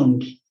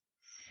strong.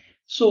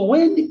 So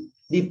when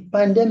the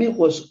pandemic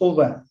was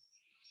over,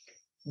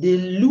 they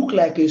look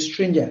like a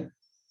stranger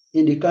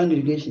in the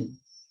congregation.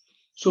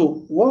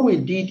 So what we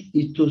did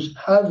is to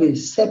have a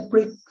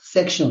separate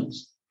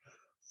sections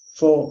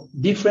for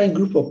different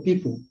group of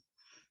people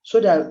so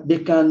that they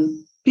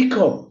can pick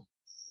up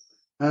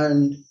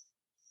and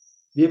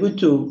be able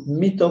to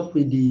meet up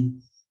with the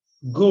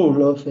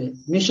goal of a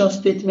mission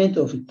statement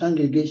of a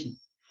congregation.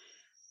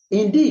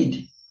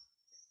 Indeed,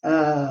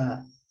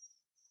 my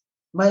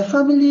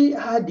family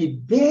had the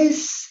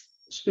best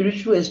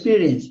spiritual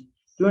experience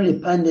during the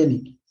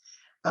pandemic.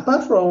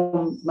 Apart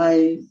from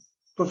my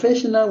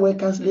professional work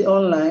counseling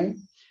online,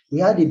 we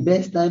had the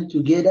best time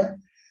together.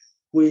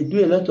 We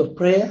do a lot of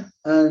prayer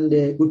and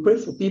we pray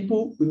for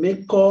people. We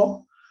make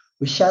call,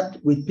 we chat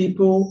with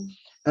people,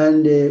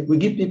 and we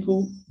give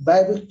people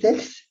Bible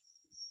texts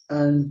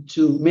and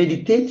to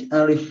meditate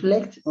and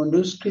reflect on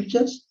those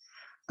scriptures.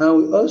 And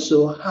we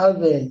also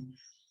have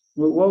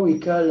what we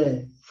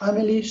call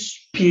family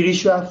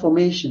spiritual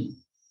formation.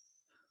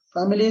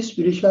 Family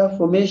spiritual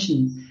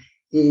formation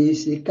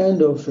is a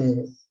kind of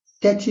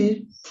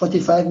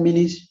 30-45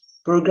 minutes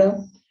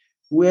program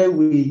where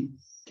we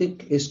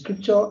take a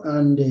scripture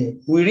and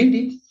we read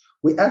it.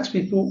 We ask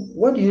people,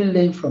 what do you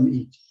learn from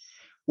it?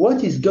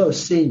 What is God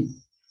saying?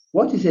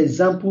 What is the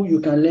example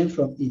you can learn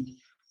from it?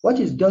 What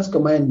is God's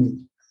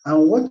commandment?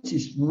 And what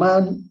is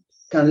man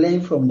can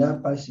learn from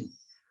that person?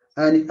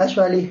 And it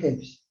actually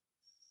helps.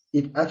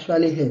 It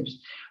actually helps.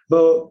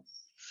 But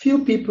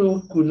few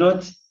people could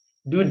not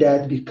do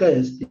that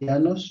because they are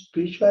not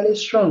spiritually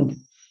strong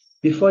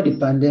before the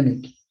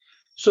pandemic.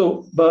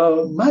 So,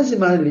 but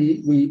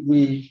maximally,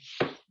 we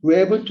were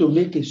able to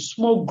make a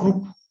small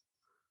group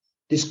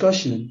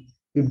discussion.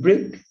 We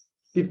break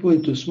people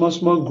into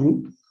small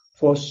group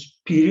for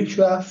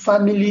spiritual,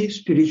 family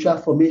spiritual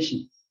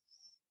formation.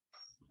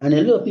 And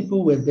a lot of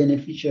people were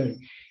beneficiary.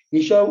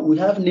 In short, we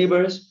have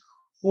neighbors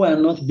who are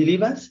not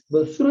believers,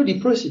 but through the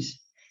process,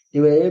 they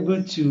were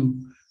able to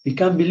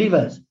become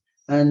believers.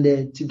 And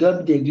to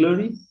God be the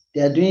glory,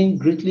 they are doing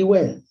greatly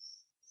well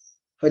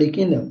for the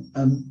kingdom.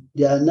 And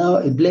they are now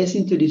a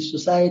blessing to the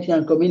society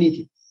and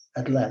community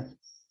at large.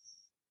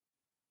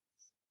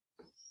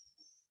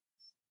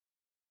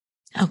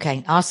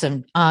 Okay,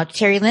 awesome.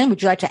 Terry Lynn,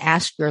 would you like to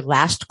ask your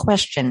last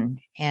question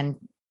and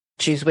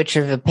choose which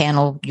of the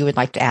panel you would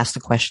like to ask the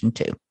question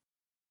to?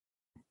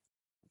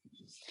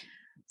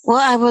 Well,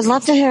 I would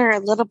love to hear a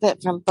little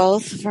bit from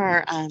both of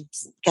our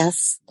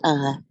guests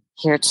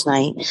here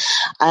tonight.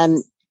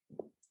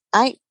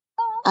 I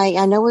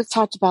know we've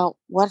talked about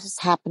what is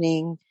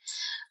happening,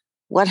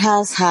 what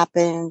has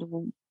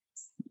happened,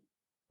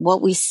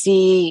 what we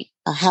see,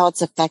 how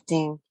it's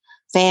affecting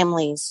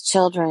families,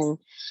 children,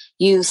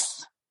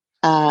 youth,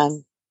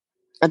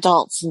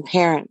 adults, and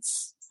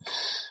parents.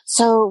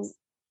 So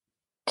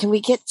can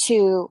we get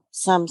to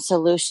some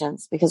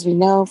solutions? Because we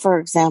know, for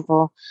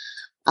example,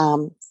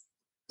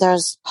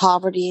 there's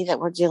poverty that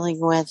we're dealing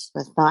with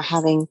not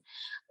having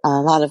a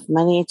lot of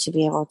money to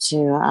be able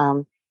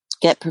to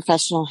get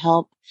professional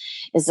help.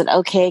 Is it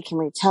okay? Can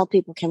we tell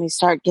people? Can we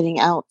start getting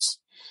the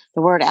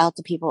word out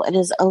to people? It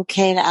is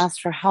okay to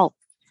ask for help,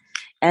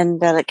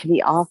 and that it can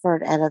be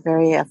offered at a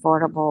very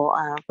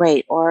affordable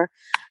rate, or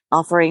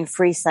offering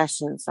free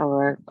sessions,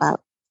 or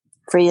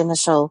free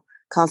initial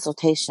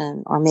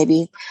consultation, or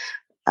maybe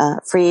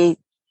free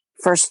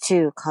first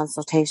 2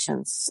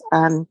 consultations.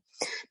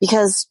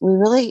 Because we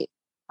really,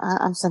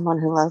 I'm someone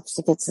who loves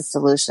to get to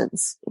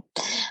solutions.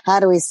 How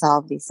do we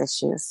solve these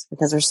issues?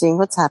 Because we're seeing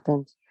what's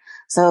happened.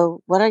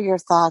 So what are your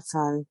thoughts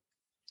on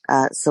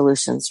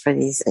solutions for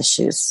these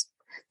issues?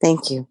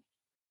 Thank you.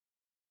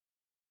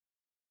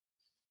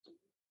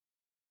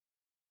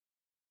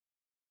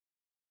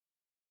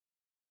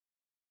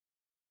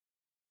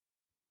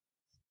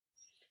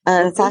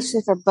 It's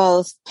actually for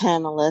both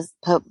panelists,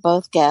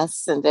 both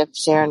guests, and if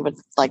Sharon would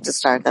like to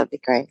start, that would be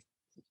great.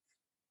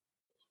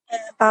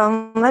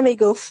 Let me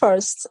go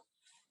first.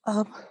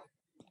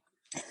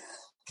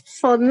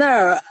 For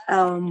now,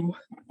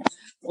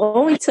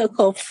 when we talk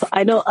of,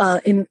 I know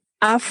in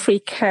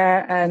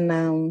Africa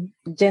and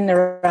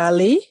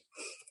generally,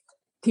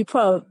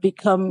 people are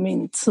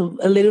becoming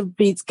a little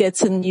bit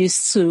getting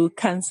used to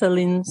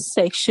counseling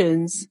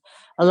sections.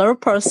 A lot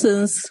of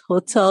persons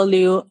will tell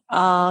you,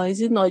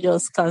 is it not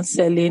just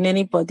counseling?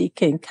 Anybody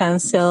can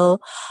counsel.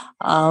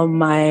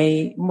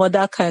 My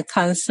mother can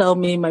counsel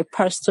me. My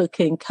pastor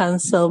can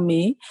counsel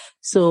me.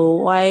 So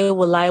why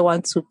will I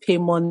want to pay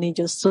money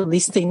just to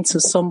listen to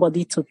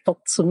somebody to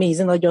talk to me?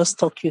 Is it not just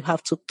talk? You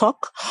have to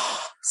talk.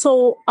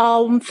 So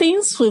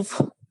things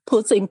we've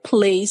put in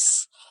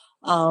place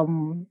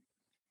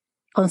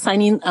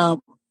concerning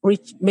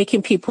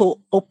making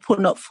people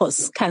open up for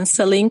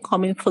counseling,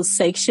 coming for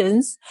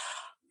sections.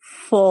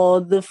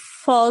 For the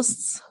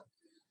first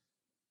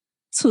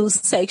 2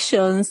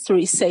 sections,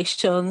 3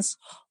 sections,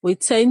 we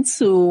tend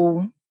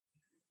to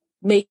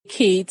make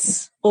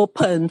it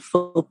open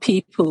for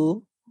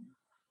people,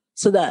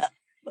 so that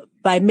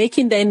by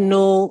making them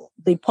know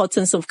the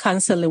importance of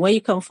counseling, when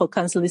you come for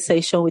counseling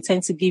session, we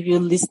tend to give you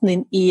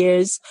listening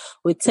ears.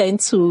 We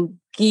tend to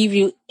give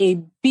you a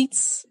bit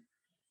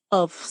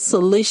of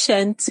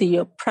solution to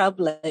your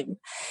problem.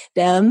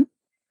 Then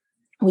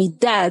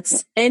with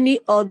that, any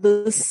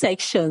other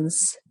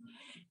sections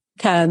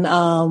can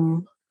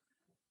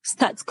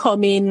start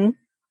coming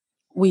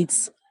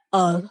with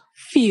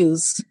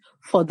fees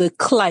for the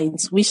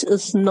clients, which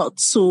is not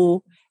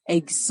too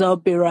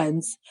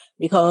exorbitant,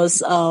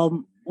 because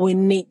we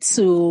need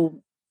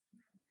to.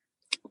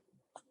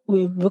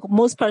 A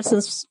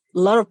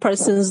lot of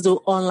persons do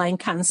online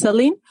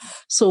counseling.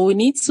 So we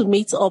need to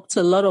meet up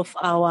to a lot of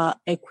our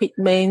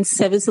equipment,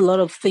 service a lot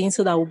of things,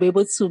 so that we'll be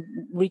able to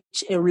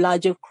reach a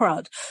larger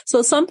crowd.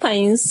 So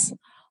sometimes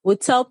we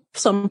tell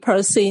some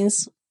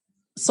persons,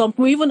 some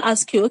will even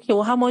ask you, okay,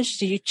 well, how much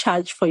do you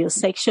charge for your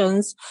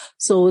sections?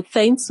 So we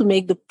tend to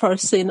make the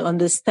person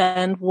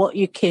understand what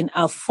you can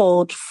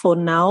afford for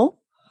now.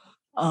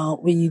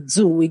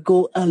 We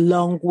go a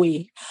long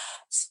way.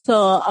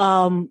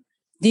 So,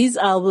 these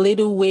are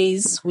little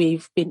ways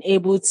we've been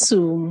able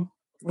to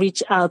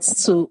reach out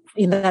to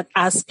in that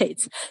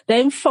aspect.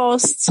 Then for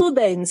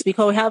students,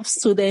 because we have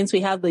students,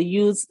 we have the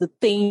youth, the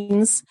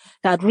teens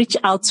that reach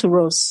out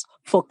to us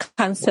for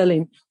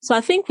counseling. So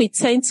I think we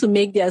tend to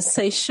make their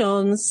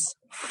sessions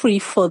free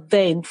for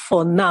them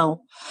for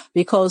now,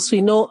 because we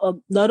know a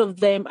lot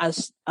of them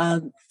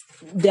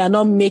they are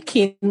not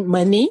making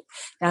money.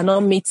 They are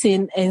not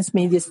meeting ends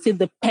meet. They still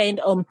depend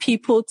on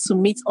people to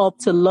meet up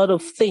to a lot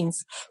of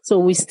things. So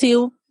we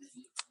still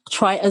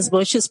try as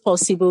much as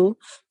possible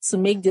to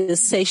make the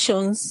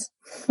sessions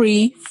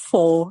free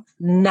for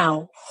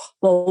now.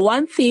 But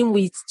one thing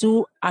we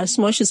do as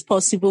much as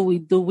possible,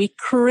 we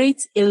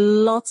create a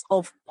lot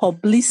of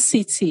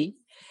publicity,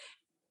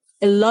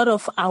 a lot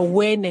of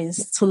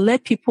awareness to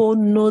let people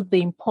know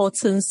the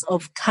importance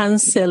of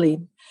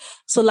counseling.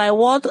 So like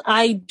what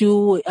I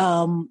do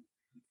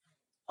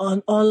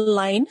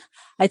online,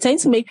 I tend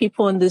to make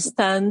people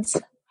understand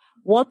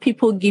what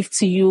people give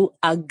to you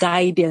are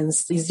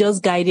guidance. It's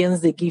just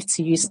guidance they give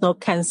to you. It's not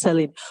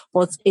counseling.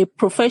 But a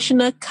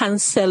professional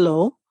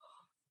counselor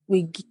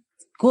will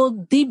go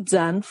deep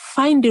down,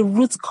 find the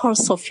root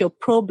cause of your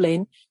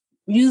problem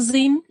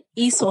using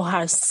his or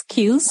her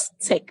skills,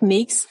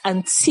 techniques,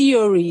 and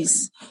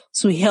theories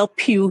to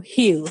help you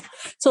heal.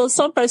 So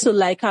some person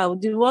like,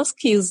 what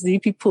skills do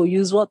people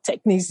use? What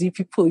techniques do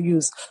people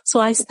use? So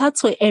I start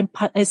to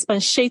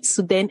expatiate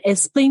to them,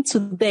 explain to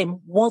them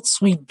what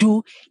we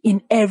do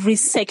in every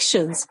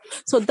sections.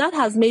 So that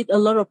has made a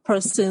lot of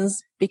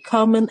persons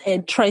becoming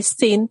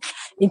interested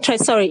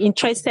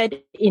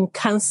in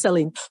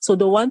counseling. So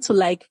they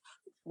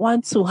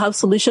want to have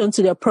solution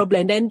to their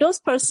problem. Then those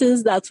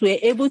persons that were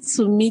able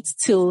to meet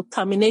till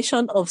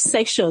termination of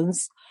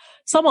sections,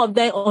 some of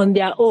them on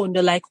their own,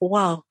 they're like,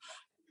 wow,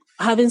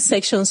 having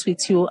sections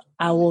with you,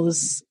 my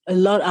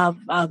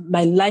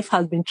life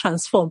has been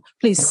transformed.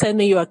 Please send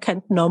me your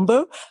account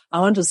number. I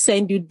want to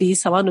send you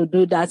this. I want to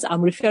do that.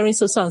 I'm referring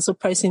so and so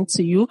person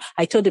to you.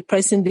 I told the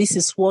person this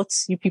is what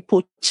you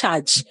people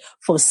charge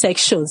for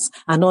sections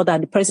and all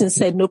that. The person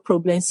said no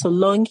problem, so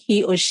long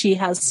he or she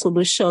has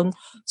solution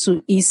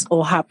to his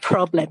or her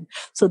problem.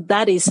 So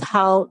that is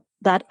how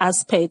that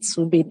aspect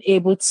will be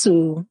able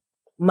to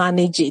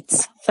manage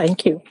it.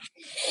 Thank you.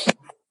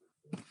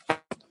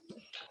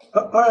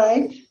 All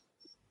right.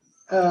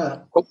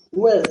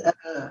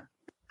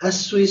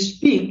 As we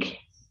speak,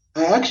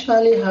 I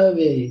actually have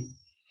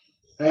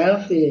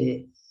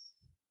a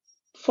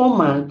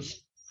format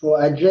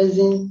for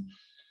addressing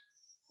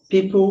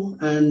people,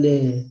 and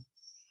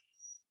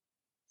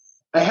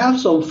I have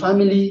some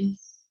family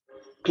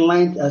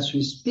clients as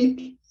we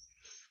speak.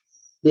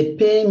 They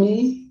pay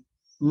me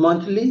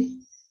monthly.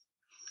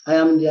 I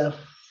am their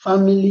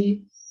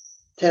family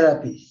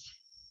therapist.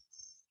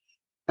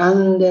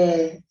 And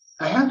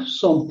I have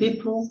some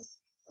people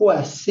who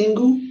are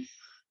single,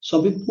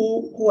 some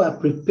people who are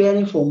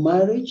preparing for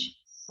marriage.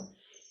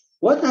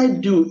 What I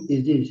do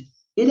is this: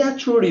 either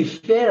through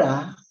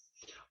referral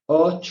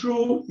or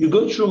you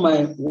go through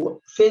my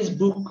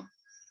Facebook,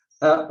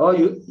 or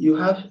you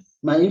have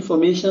my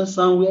information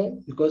somewhere,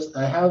 because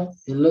I have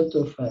a lot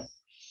of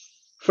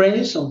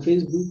friends on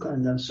Facebook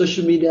and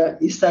social media,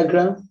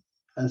 Instagram,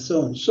 and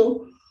so on.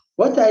 So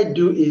what I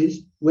do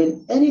is,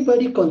 when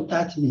anybody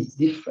contacts me,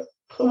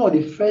 some of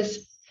the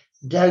first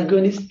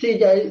diagnostic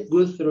stage I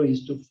go through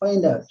is to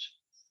find out,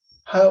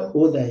 how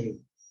old are you?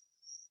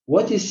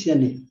 What is your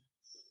name?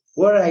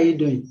 What are you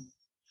doing?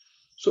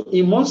 So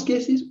in most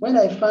cases, when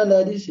I find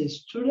out this is a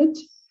student,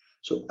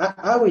 so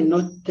I will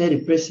not tell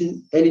the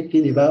person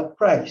anything about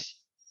price.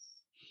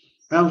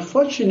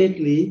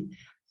 Unfortunately,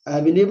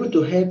 I've been able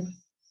to help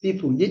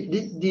people.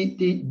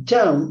 The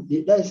JAM,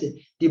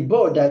 the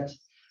board that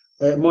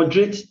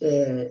moderates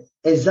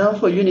exam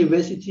for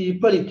university,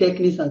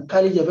 polytechnics, and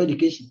college of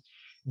education,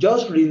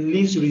 just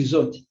released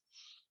result.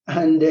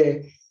 And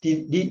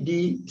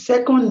the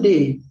second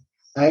day,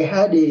 I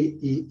had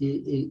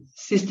a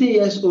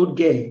 16-year-old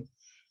girl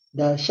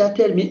that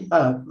chatted me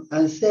up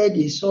and said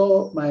he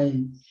saw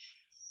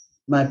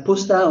my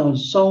poster on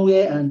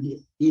somewhere and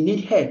he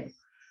need help.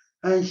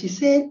 And she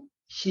said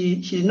she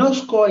did not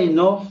score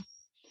enough,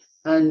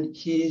 and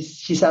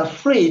she's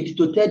afraid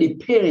to tell the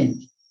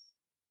parent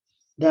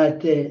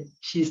that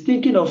she's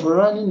thinking of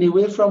running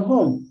away from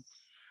home,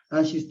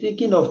 and she's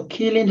thinking of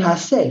killing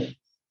herself.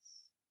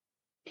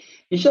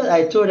 In short,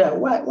 I told her,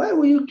 why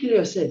will you kill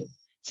yourself?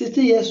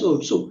 60 years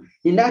old. So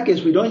in that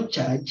case, we don't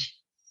charge,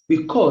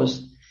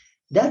 because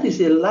that is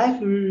a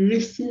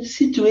life-risking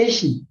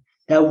situation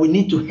that we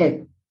need to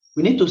help.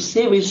 We need to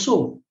save a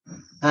soul.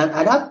 And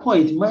at that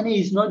point, money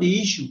is not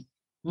the issue.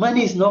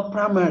 Money is not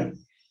primary.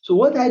 So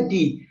what I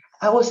did,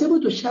 I was able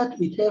to chat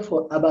with her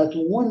for about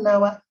 1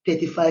 hour,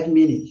 35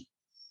 minutes.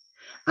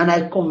 And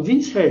I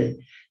convinced her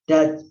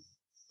that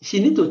she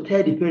need to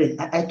tell the parent.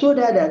 I told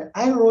her that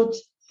I wrote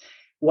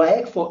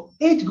WAEC for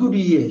 8 good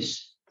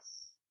years.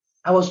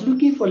 I was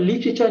looking for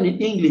literature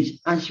in English,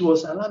 and she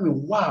was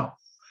alarming. Wow.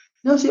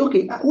 Now I say,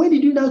 okay, when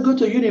did you now go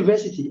to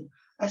university?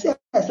 I said,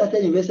 I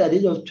started university at the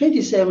age of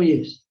 27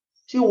 years.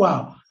 She said,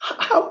 wow,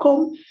 how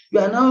come you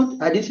are now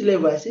at this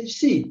level? I said,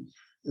 see,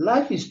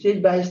 life is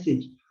stage by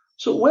stage.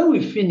 So when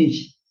we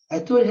finish, I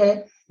told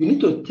her, you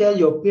need to tell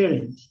your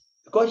parents,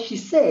 because she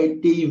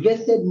said they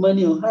invested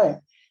money on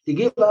her. They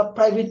gave her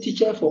private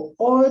teacher for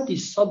all the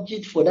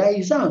subjects for their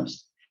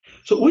exams.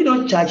 So we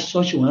don't charge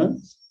such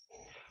ones,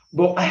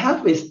 but I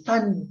have a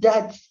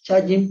standard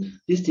charging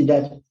this thing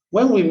that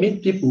when we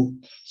meet people,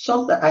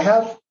 I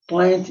have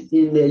clients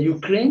in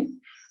Ukraine,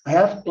 I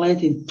have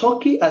clients in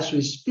Turkey as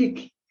we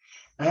speak,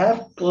 I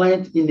have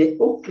clients in the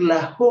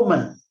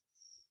Oklahoma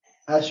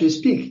as we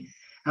speak,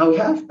 and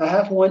I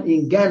have one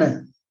in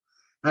Ghana,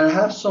 and I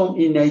have some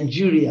in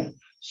Nigeria.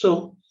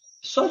 So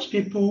such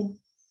people,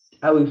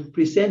 I will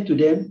present to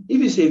them.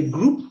 If it's a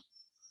group,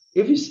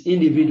 if it's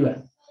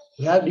individual,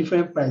 we have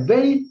different price.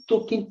 Very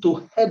token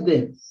to help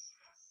them,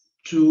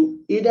 to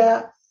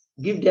either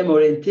give them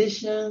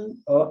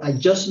orientation or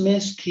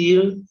adjustment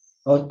skill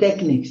or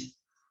techniques,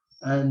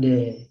 and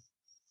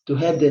to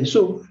help them.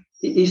 So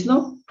it's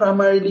not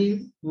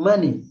primarily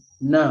money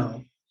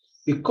now,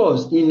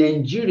 because in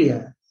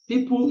Nigeria,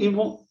 people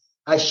even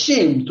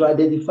ashamed to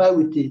identify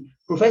with the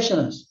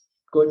professionals,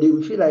 because they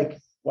will feel like,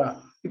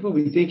 wow, people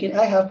will be thinking,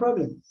 I have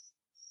problems.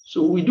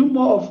 So we do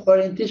more of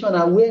orientation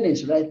and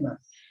awareness right now.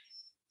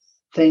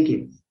 Thank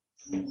you.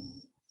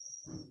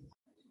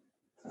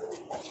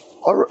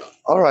 All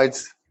right.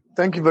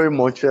 Thank you very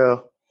much.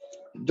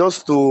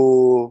 Just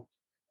to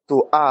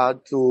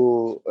add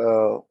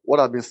to what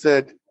has been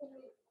said,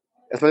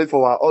 especially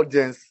for our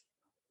audience,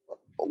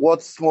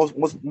 what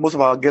most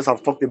of our guests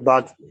have talked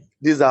about,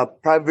 these are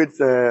private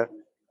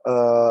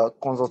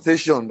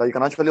consultation that you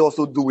can actually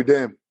also do with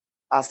them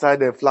outside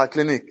the flat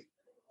clinic.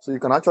 So you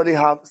can actually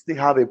still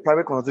have a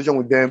private consultation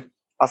with them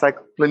outside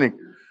clinic.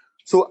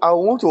 So I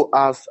want to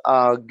ask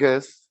our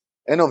guests,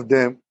 any of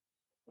them,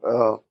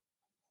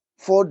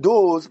 for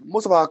those,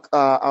 most of our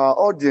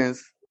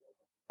audience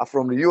are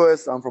from the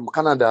US and from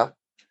Canada,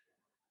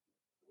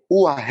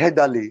 who are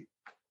elderly,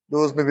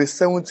 those maybe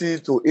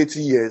 70 to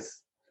 80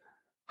 years.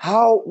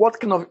 What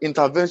kind of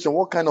intervention,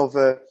 what kind of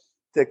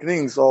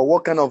techniques, or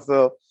what kind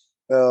of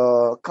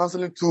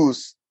counseling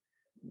tools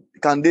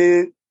can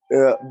they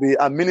be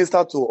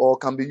administered to, or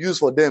can be used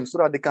for them, so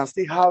that they can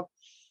still have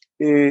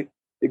a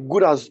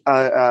good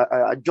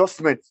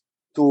adjustment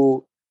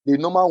to the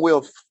normal way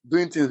of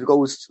doing things?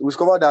 Because we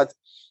discovered that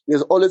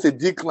there's always a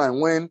decline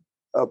when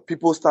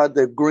people start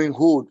growing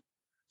old.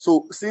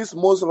 So since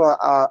most of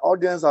our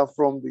audience are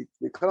from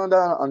the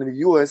Canada and the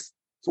US,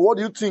 so what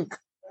do you think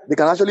they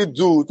can actually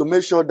do to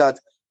make sure that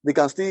they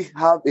can still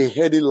have a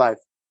healthy life?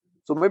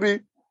 So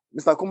maybe,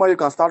 Mr. Kumar, you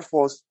can start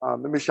first.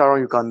 Maybe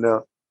Sharon, you can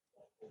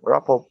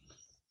wrap up.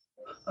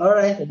 All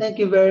right. Thank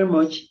you very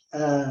much.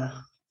 A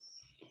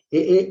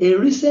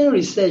recent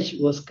research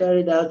was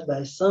carried out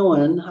by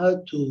someone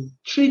how to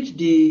treat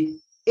the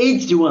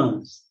aged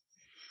ones.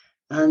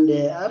 And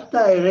after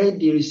I read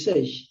the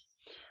research,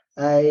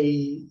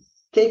 I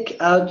take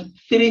out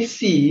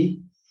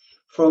 3C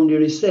from the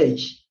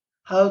research,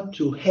 how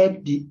to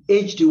help the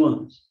aged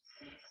ones,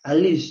 at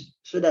least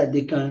so that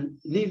they can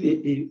live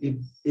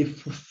a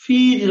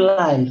fulfilled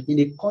life in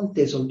the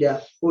context of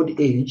their old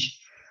age.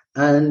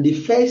 And the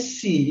first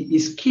C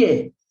is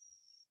care.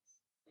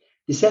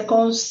 The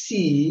second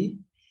C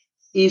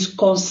is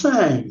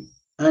concern.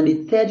 And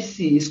the third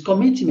C is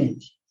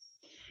commitment.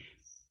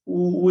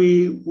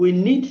 We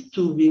need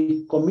to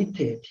be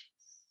committed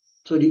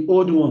to the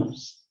old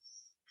ones,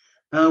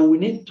 and we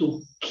need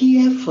to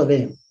care for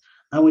them,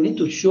 and we need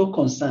to show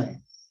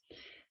concern.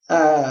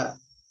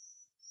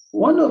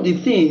 One of the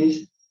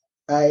things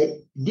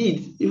I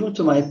did, even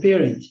to my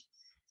parents,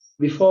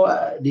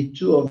 before the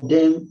two of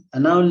them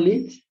are now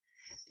late,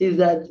 is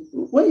that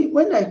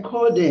when I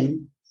call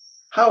them,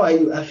 how are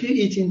you? Have you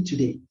eaten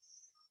today?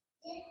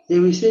 They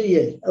will say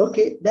yes.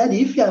 Okay,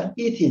 Daddy, if you have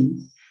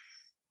eaten,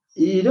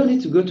 you don't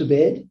need to go to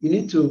bed. You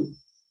need to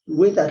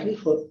wait at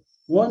least for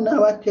 1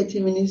 hour, 30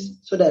 minutes,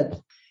 so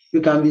that you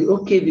can be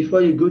okay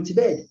before you go to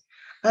bed.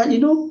 And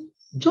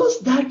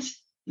just that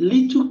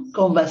little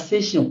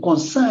conversation,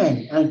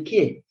 concern and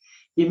care,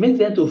 it makes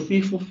them to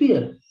feel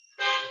fulfilled.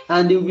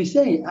 And they will be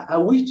saying, I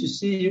wish to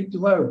see you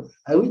tomorrow.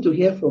 I wish to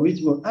hear from you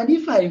tomorrow. And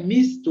if I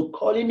miss to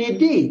call in a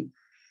day,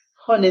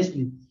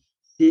 honestly,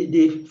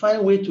 they find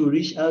a way to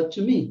reach out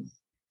to me.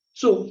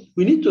 So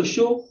we need to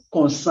show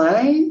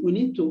concern, we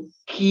need to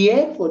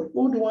care for the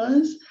old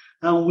ones,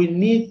 and we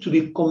need to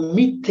be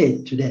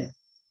committed to them.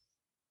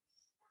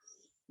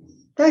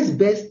 That's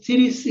best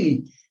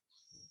 3C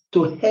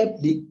to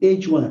help the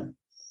aged one.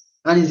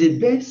 And it's the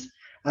best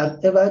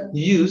I've ever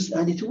used,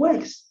 and it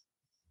works.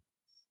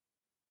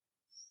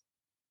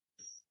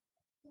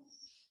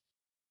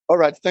 All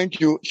right, thank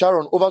you.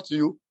 Sharon, over to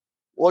you.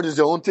 What is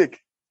your own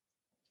take?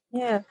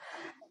 Yeah.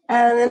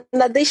 And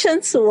in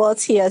addition to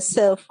what he has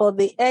said, for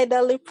the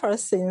elderly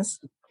persons,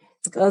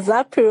 because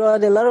that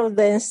period, a lot of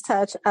them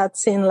start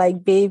acting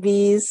like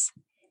babies.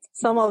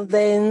 Some of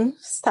them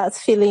start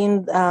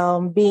feeling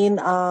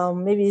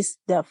maybe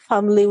their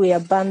family, we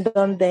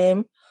abandon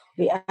them,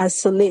 we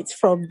isolate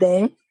from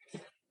them.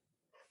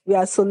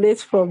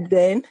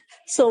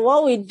 So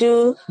what we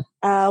do,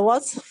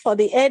 what's for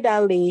the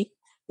elderly,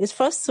 is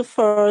first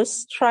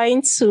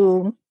trying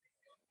to,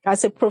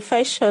 as a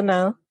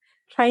professional,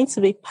 trying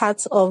to be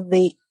part of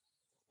the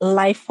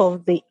life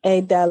of the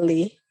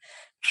elderly.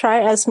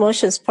 Try as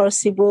much as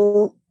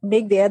possible,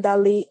 make the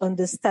elderly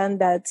understand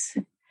that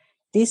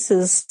this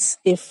is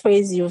a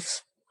phrase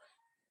you've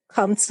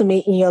come to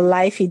me in your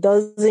life. It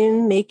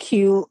doesn't make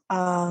you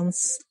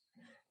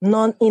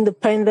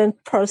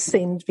non-independent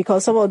person,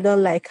 because some of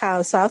them, like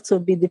us, have to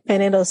be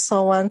dependent on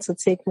someone to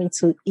take me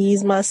to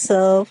ease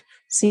myself,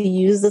 to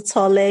use the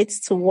toilet,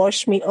 to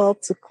wash me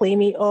up, to clean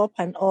me up,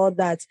 and all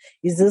that.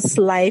 Is this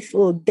life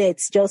or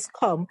death just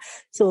come?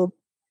 So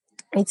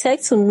it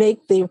takes to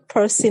make the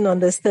person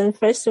understand,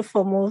 first and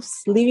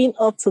foremost, living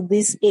up to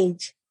this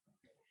age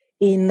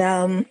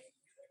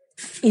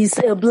is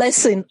a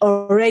blessing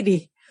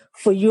already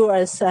for you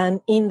as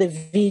an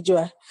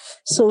individual.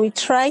 So we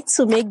try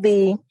to make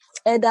the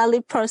elderly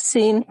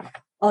person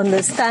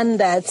understand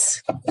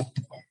that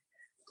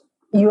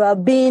you are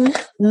being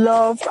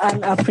loved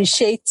and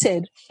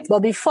appreciated. But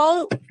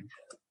before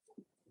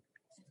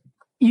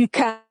you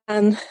can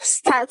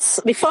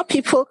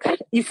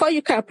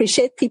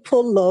appreciate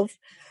people's love,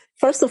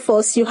 First of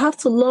all, you have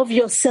to love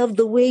yourself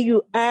the way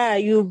you are.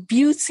 You're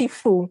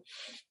beautiful.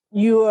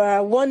 You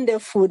are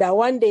wonderful. That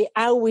one day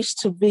I wish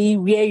to be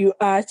where you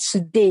are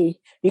today,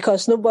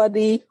 because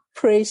nobody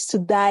prays to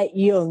die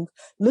young.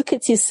 Look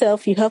at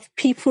yourself. You have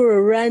people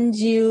around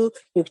you,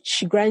 your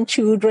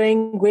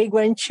grandchildren,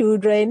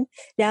 great-grandchildren.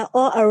 They are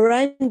all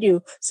around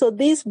you. So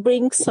this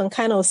brings some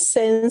kind of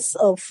sense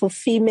of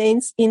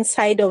fulfillment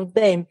inside of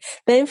them.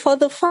 Then for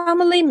the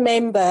family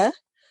member,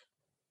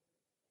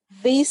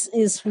 this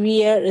is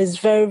where is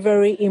very,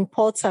 very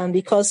important,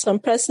 because some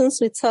persons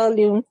will tell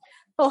you,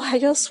 oh, I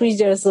just wish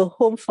there's a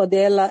home for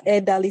the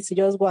elderly to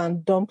just go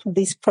and dump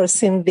this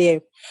person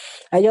there.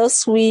 I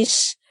just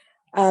wish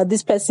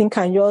this person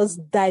can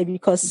just die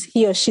because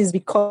he or she is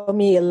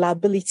becoming a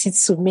liability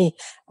to me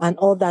and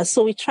all that.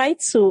 So we try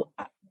to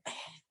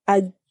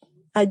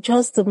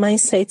adjust the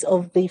mindset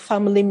of the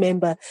family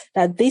member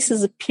that this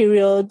is a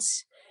period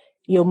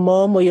your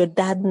mom or your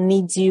dad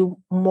needs you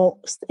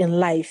most in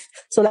life.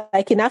 So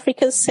like in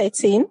African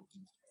setting,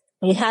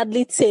 we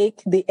hardly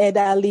take the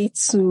elderly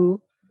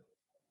to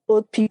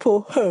old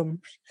people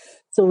home.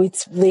 So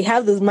they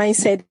have this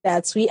mindset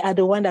that we are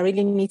the one that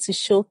really need to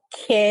show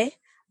care,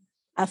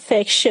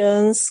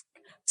 affections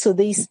to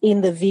this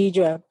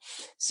individual.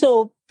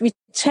 So we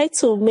try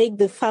to make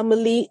the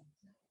family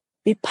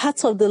be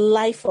part of the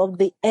life of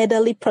the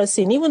elderly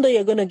person, even though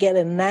you're going to get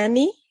a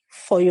nanny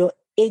for your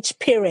aged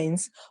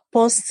parents,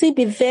 but still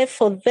be there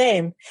for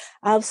them.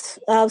 I've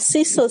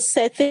seen some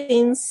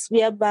settings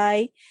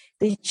whereby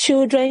the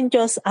children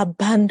just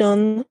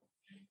abandon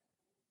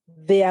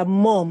their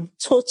mom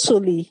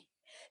totally.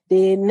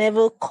 They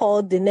never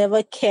called, they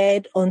never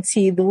cared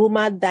until the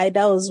woman died.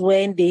 That was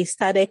when they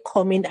started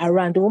coming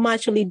around. The woman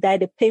actually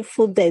died a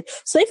painful death.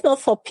 So if not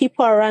for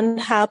people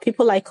around her,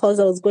 people like us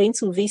that was going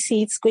to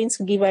visit, going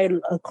to give her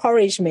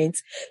encouragement,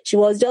 she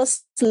was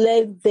just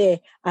left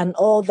there and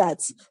all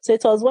that. So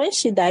it was when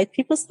she died,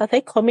 people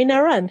started coming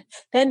around.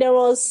 Then there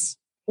was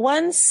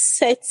one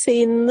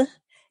setting,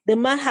 the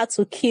man had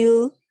to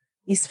kill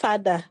his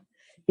father,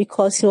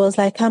 because he was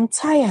like, I'm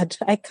tired.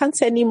 I can't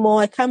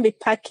anymore. I can't be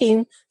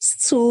packing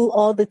stool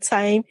all the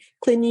time,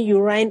 cleaning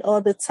urine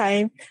all the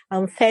time.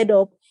 I'm fed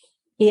up.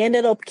 He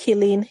ended up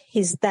killing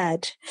his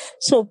dad.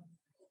 So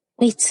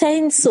we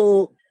tend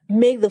to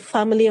make the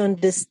family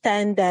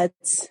understand that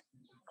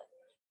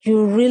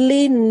you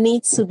really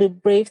need to be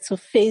brave to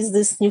face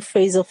this new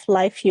phase of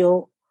life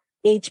your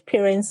aged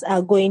parents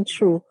are going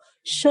through.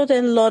 Show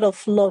them a lot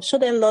of love. Show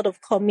them a lot of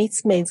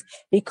commitment,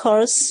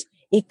 because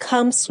it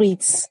comes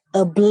with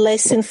a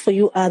blessing for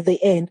you at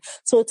the end.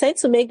 So try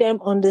to make them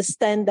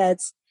understand that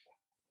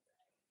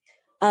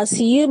as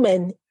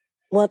human,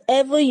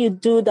 whatever you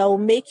do that will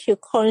make your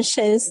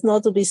conscience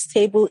not to be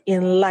stable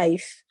in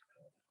life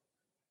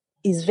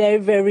is very,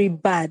 very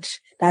bad,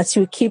 that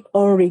you keep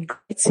on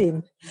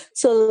regretting.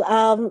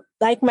 So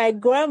like my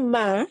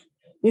grandma,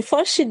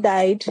 before she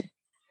died,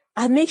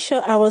 I made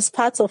sure I was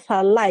part of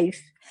her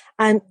life.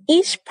 And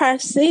each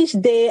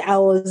day I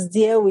was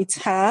there with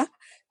her.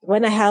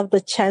 When I have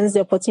the chance, the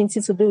opportunity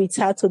to be with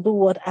her, to do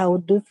what I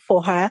would do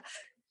for her,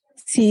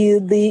 till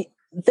the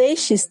day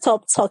she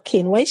stopped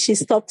talking. When she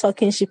stopped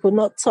talking, she could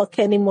not talk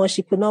anymore.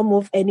 She could not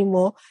move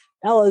anymore.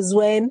 That was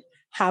when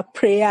her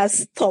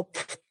prayers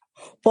stopped.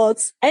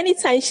 But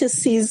anytime she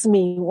sees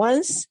me,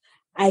 once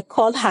I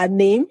call her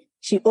name,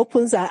 she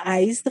opens her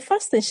eyes. The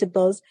first thing she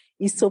does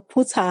is to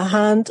put her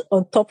hand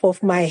on top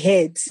of my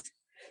head.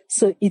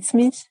 So it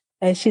means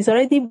she's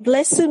already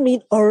blessing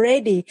me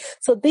already.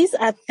 So these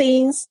are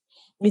things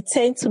we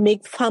tend to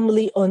make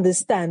family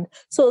understand.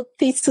 So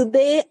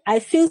today, I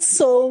feel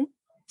so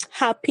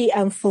happy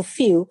and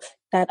fulfilled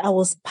that I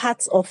was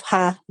part of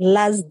her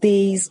last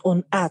days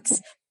on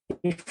earth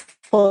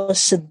before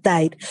she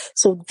died.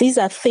 So these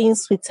are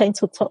things we tend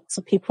to talk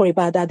to people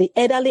about, that the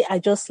elderly are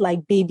just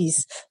like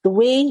babies. The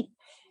way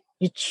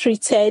you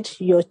treated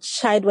your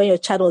child when your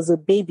child was a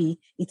baby,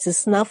 it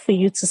is now for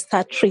you to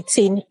start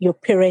treating your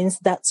parents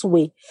that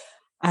way.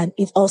 And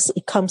it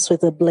comes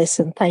with a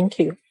blessing. Thank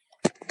you.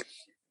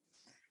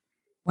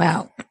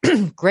 Wow.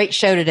 Great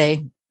show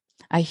today.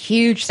 A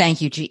huge thank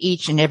you to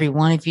each and every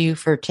one of you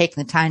for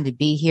taking the time to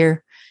be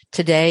here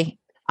today.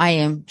 I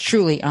am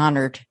truly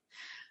honored.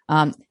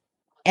 And,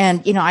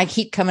 I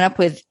keep coming up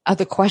with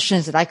other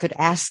questions that I could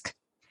ask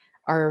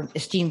our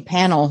esteemed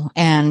panel.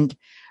 And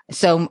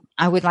so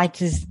I would like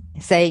to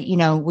say,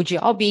 would you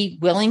all be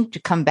willing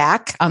to come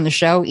back on the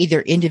show, either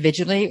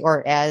individually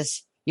or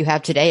as you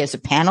have today as a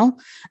panel?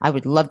 I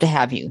would love to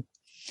have you.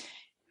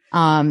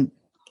 I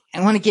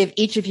want to give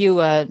each of you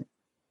a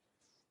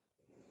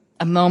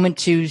moment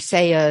to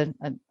say a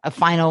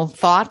final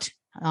thought,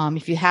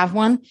 if you have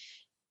one.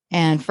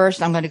 And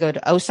first, I'm going to go to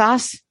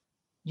Osas.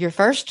 You're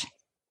first.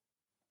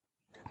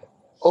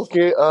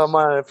 Okay.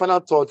 My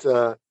final thought,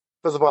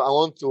 first of all, I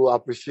want to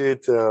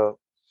appreciate the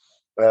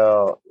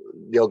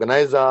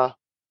organizer,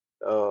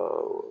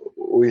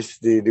 who is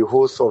the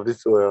host of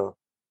this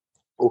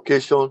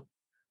occasion,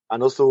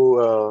 and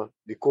also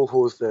the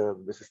co-host,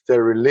 Mrs.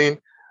 Terry Lynn,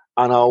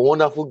 and our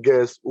wonderful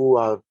guests who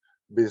have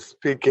been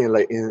speaking,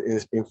 like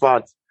in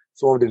fact,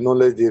 some of the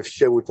knowledge they've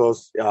shared with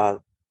us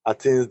are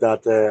things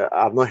that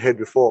I've not heard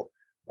before.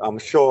 I'm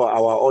sure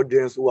our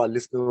audience who are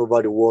listening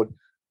over the world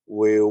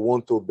will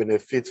want to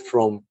benefit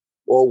from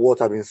all what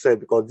have been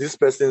said, because these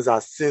persons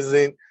are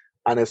seasoned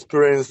and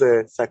experienced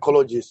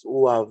psychologists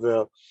who have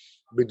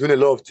been doing a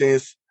lot of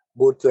things,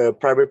 both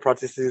private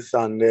practices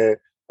and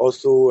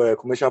also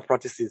commercial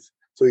practices.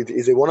 So it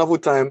is a wonderful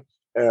time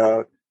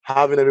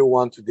having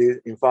everyone today.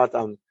 In fact,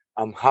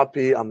 I'm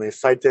happy, I'm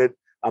excited,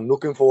 I'm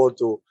looking forward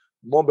to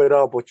more better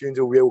opportunity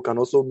where we can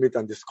also meet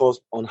and discuss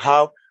on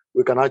how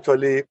we can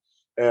actually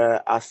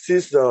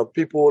assist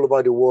people all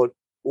over the world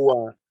who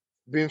are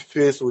being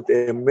faced with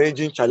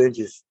emerging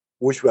challenges,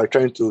 which we are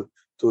trying to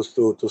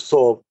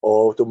solve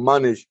or to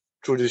manage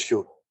through this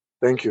show.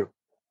 Thank you.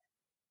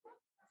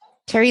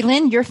 Terry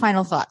Lynn, your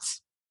final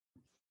thoughts.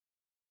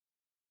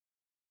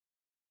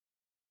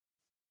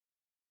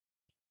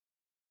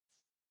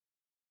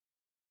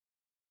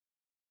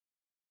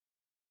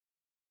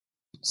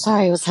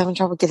 Sorry, I was having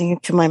trouble getting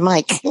to my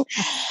mic.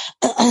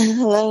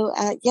 Hello.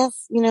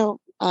 Yes,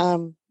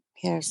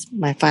 here's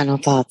my final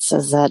thoughts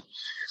is that,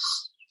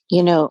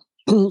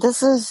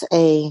 this is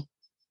a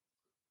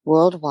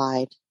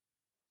worldwide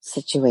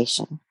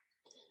situation.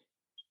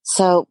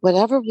 So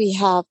whatever we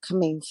have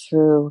coming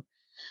through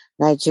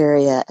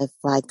Nigeria at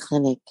Flag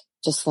Clinic,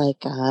 just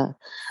like,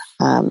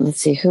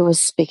 let's see, who was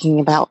speaking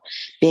about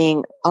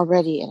being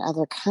already in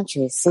other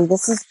countries. See,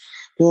 this is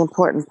the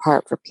important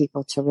part for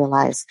people to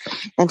realize,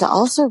 and to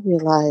also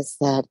realize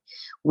that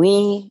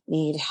we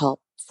need help.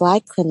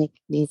 Flag Clinic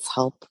needs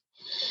help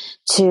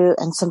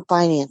and some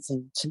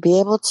financing to be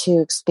able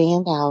to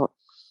expand out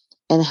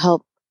and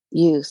help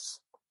youth,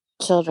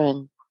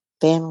 children,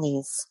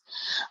 families,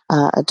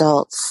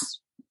 adults,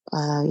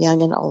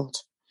 young and old,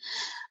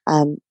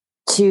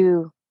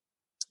 to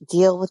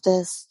deal with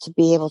this, to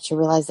be able to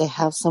realize they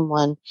have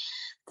someone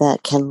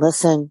that can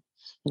listen.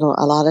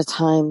 A lot of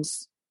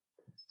times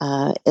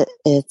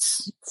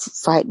it's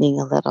frightening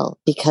a little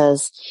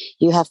because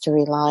you have to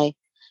rely,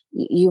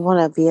 you want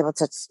to be able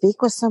to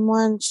speak with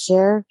someone,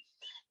 share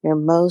your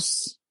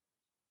most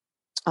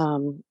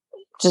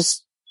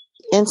just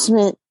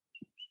intimate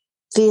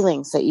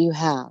feelings that you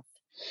have,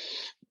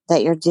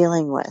 that you're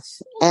dealing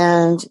with,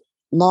 and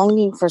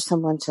longing for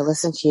someone to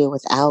listen to you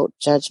without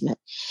judgment.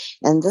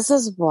 And this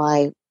is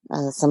why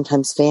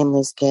sometimes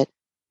families get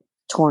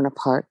torn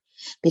apart,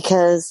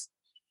 because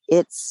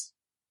it's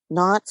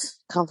not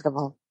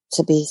comfortable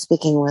to be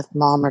speaking with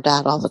mom or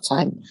dad all the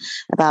time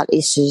about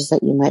issues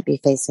that you might be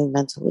facing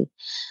mentally.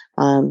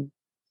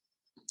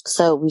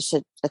 So we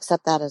should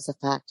accept that as a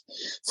fact.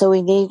 So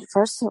we need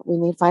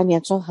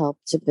financial help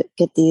to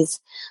get these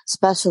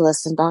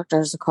specialists and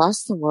doctors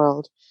across the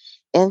world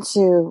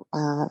into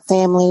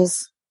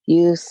families,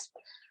 youth,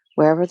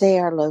 wherever they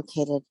are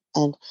located,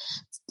 and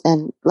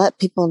let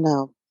people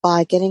know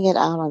by getting it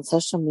out on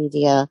social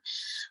media,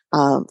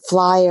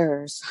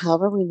 flyers,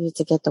 however we need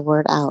to get the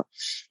word out,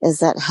 is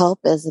that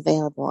help is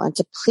available, and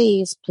to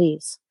please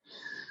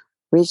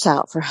reach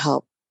out for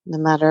help, no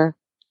matter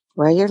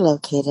where you're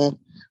located.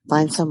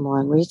 Find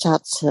someone, reach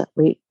out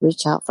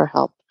for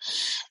help.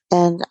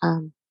 And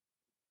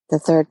the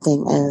third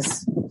thing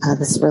is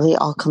this really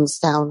all comes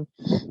down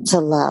to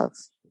love.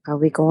 Are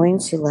we going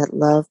to let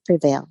love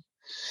prevail?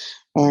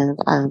 And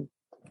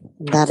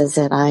that is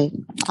it. I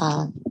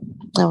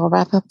will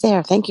wrap up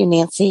there. Thank you,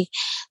 Nancy.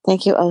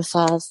 Thank you,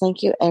 OSAS.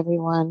 Thank you,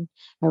 everyone.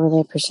 I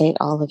really appreciate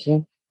all of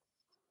you.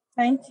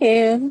 Thank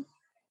you.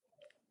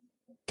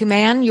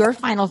 Kuman, your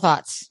final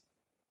thoughts.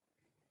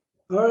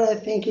 All right,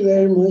 thank you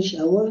very much.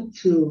 I want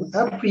to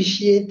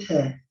appreciate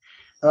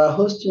our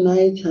host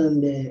tonight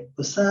and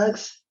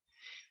OSAS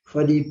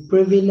for the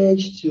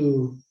privilege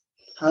to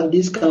have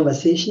this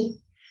conversation.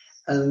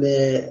 And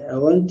I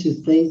want to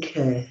thank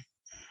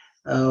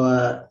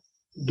our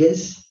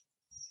guest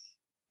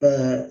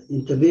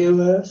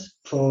interviewers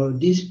for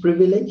this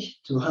privilege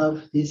to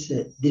have this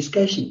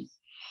discussion.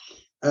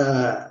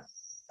 I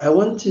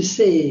want to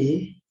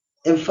say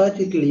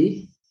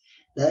emphatically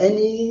that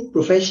any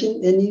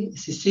profession, any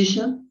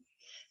institution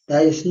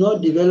that is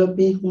not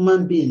developing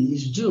human being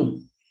is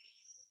doomed.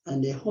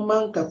 And the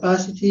human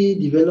capacity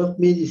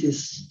development is a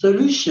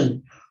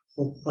solution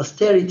for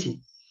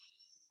posterity.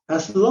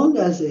 As long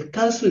as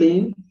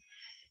counseling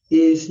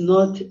is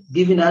not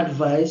giving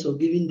advice or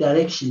giving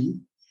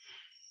direction,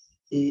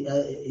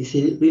 it's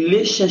a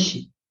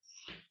relationship.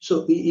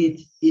 So it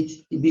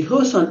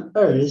behoves on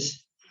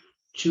us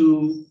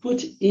to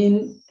put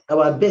in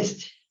our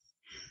best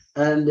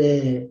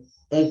and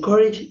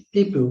encourage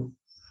people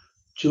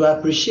to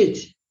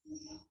appreciate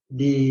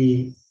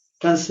the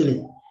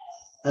counseling.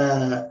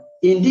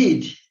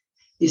 Indeed,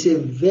 it's a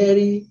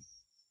very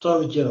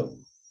tough job.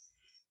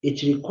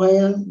 It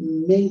requires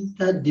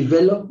mental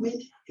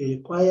development, it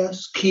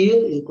requires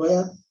skill, it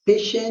requires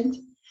patience.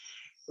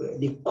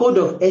 The code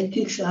of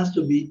ethics has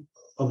to be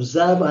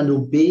observed and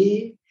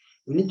obeyed.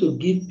 We need to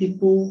give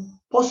people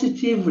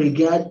positive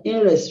regard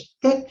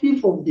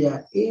irrespective of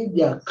their age,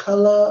 their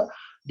color,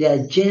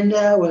 their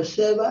gender,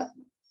 whatever.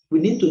 We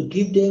need to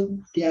give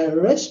them their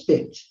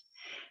respect.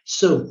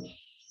 So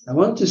I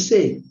want to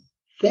say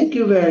thank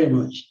you very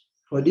much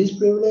for this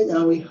privilege,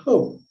 and we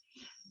hope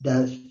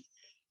that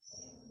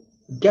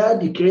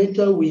God, the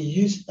Creator, will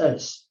use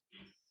us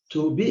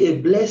to be a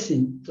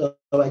blessing to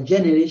our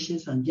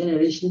generations and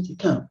generations to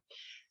come.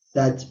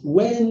 That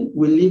when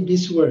we leave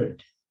this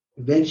world,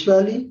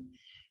 eventually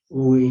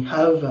we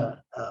have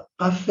a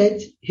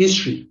perfect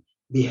history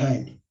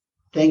behind.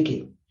 Thank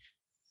you.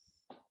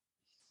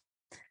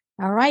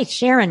 All right,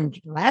 Sharon,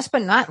 last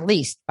but not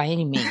least, by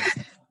any means.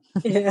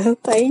 Yeah,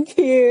 thank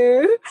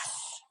you.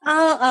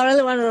 I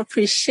really want to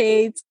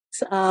appreciate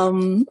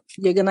the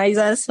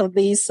organizers of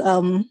this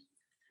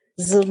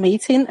Zoom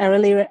meeting. I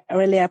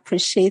really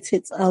appreciate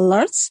it a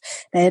lot.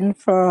 And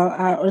for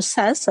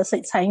OSAS, I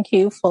say thank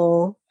you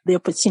for the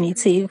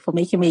opportunity for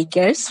making me a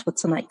guest for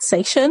tonight's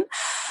section.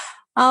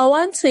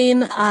 One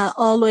thing I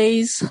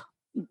always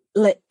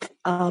let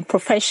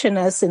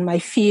professionals in my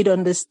field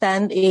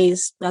understand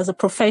is, as a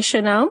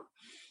professional,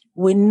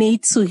 we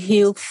need to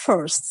heal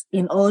first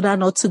in order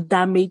not to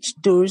damage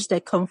those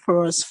that come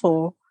for us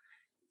for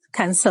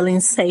counseling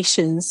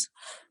sessions.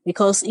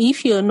 Because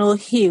if you're not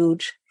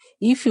healed,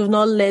 if you've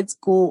not let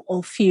go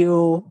of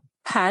your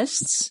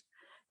past,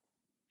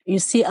 you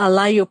see,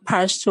 allow your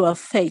past to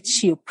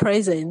affect your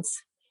present,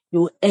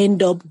 you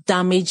end up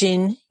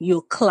damaging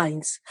your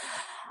clients.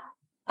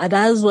 And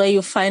that's where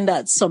you find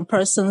that some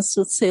persons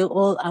would say,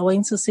 oh, I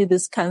went to see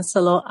this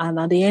counselor, and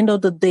at the end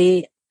of the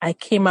day, I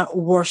came out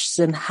worse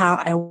than how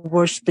I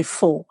was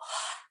before.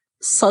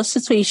 Such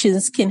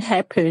situations can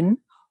happen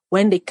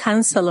when the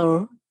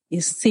counselor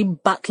is still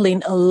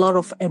battling a lot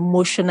of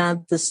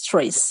emotional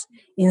distress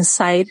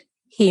inside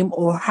him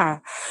or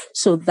her.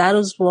 So that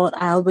is what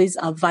I always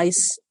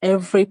advise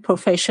every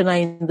professional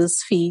in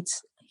this field: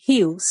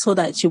 heal so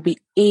that you'll be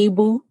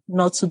able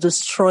not to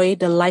destroy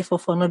the life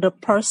of another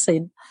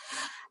person.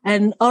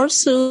 And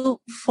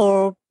also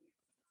for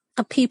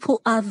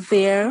people out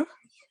there,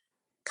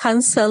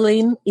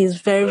 counseling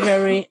is very,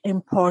 very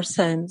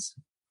important.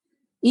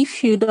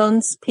 If you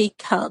don't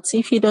speak out,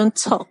 if you don't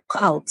talk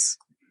out,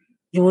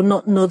 you will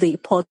not know the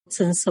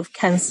importance of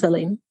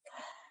counseling.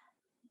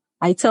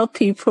 I tell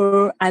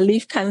people I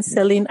live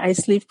counseling, I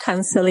sleep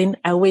counseling,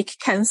 I wake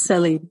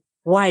counseling.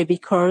 Why?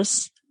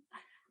 Because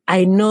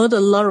I know that a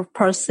lot of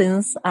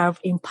persons have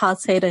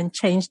impacted and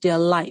changed their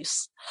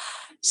lives.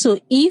 So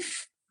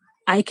if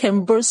I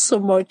can boast so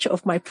much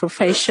of my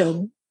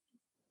profession,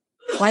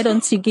 why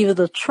don't you give it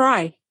a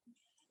try?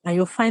 And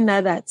you'll find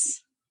out that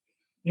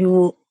you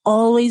will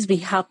always be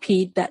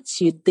happy that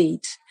you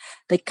did.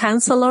 The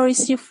counselor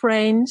is your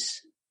friend.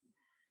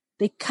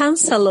 The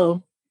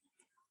counselor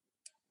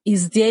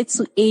is there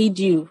to aid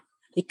you.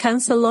 The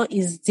counselor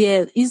is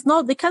there.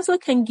 The counselor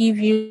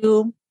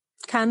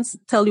can't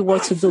tell you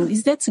what to do.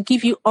 It's there to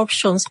give you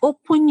options.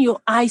 Open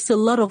your eyes to a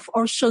lot of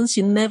options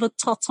you never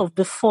thought of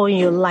before in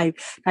your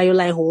life. And you're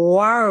like,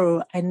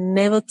 wow, I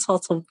never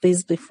thought of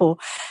this before.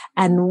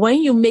 And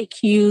when you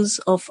make use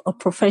of a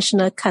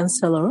professional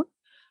counselor,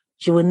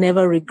 you will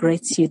never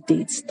regret you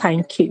did.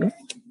 Thank you.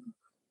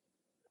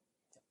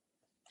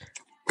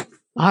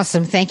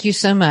 Awesome. Thank you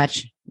so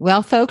much.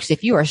 Well, folks,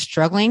 if you are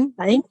struggling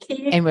Thank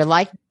you. and would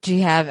like to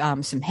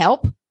have some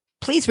help,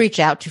 please reach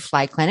out to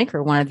Fly Clinic,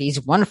 or one of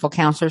these wonderful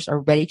counselors are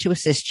ready to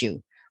assist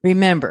you.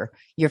 Remember,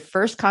 your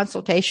first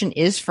consultation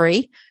is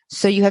free,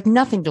 so you have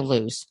nothing to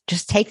lose.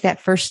 Just take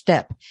that first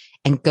step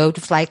and go to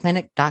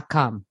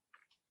flyclinic.com.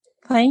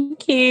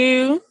 Thank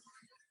you.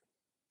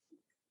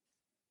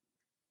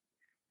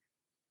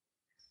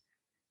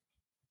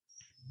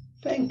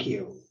 Thank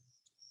you.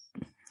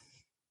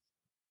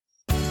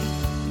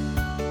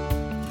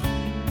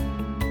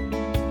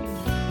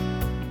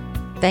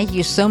 Thank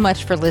you so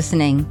much for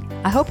listening.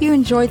 I hope you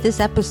enjoyed this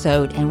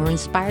episode and were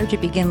inspired to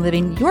begin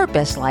living your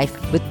best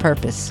life with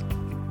purpose.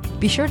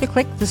 Be sure to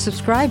click the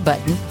subscribe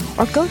button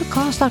or go to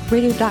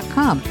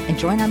callstalkradio.com and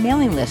join our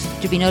mailing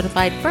list to be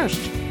notified first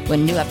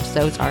when new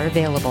episodes are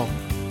available.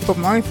 For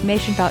more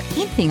information about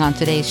anything on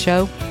today's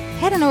show,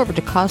 head on over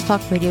to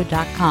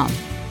callstalkradio.com.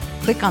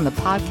 Click on the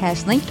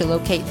podcast link to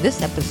locate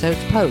this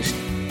episode's post.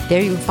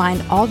 There you'll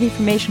find all the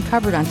information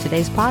covered on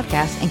today's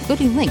podcast,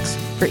 including links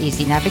for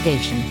easy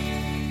navigation.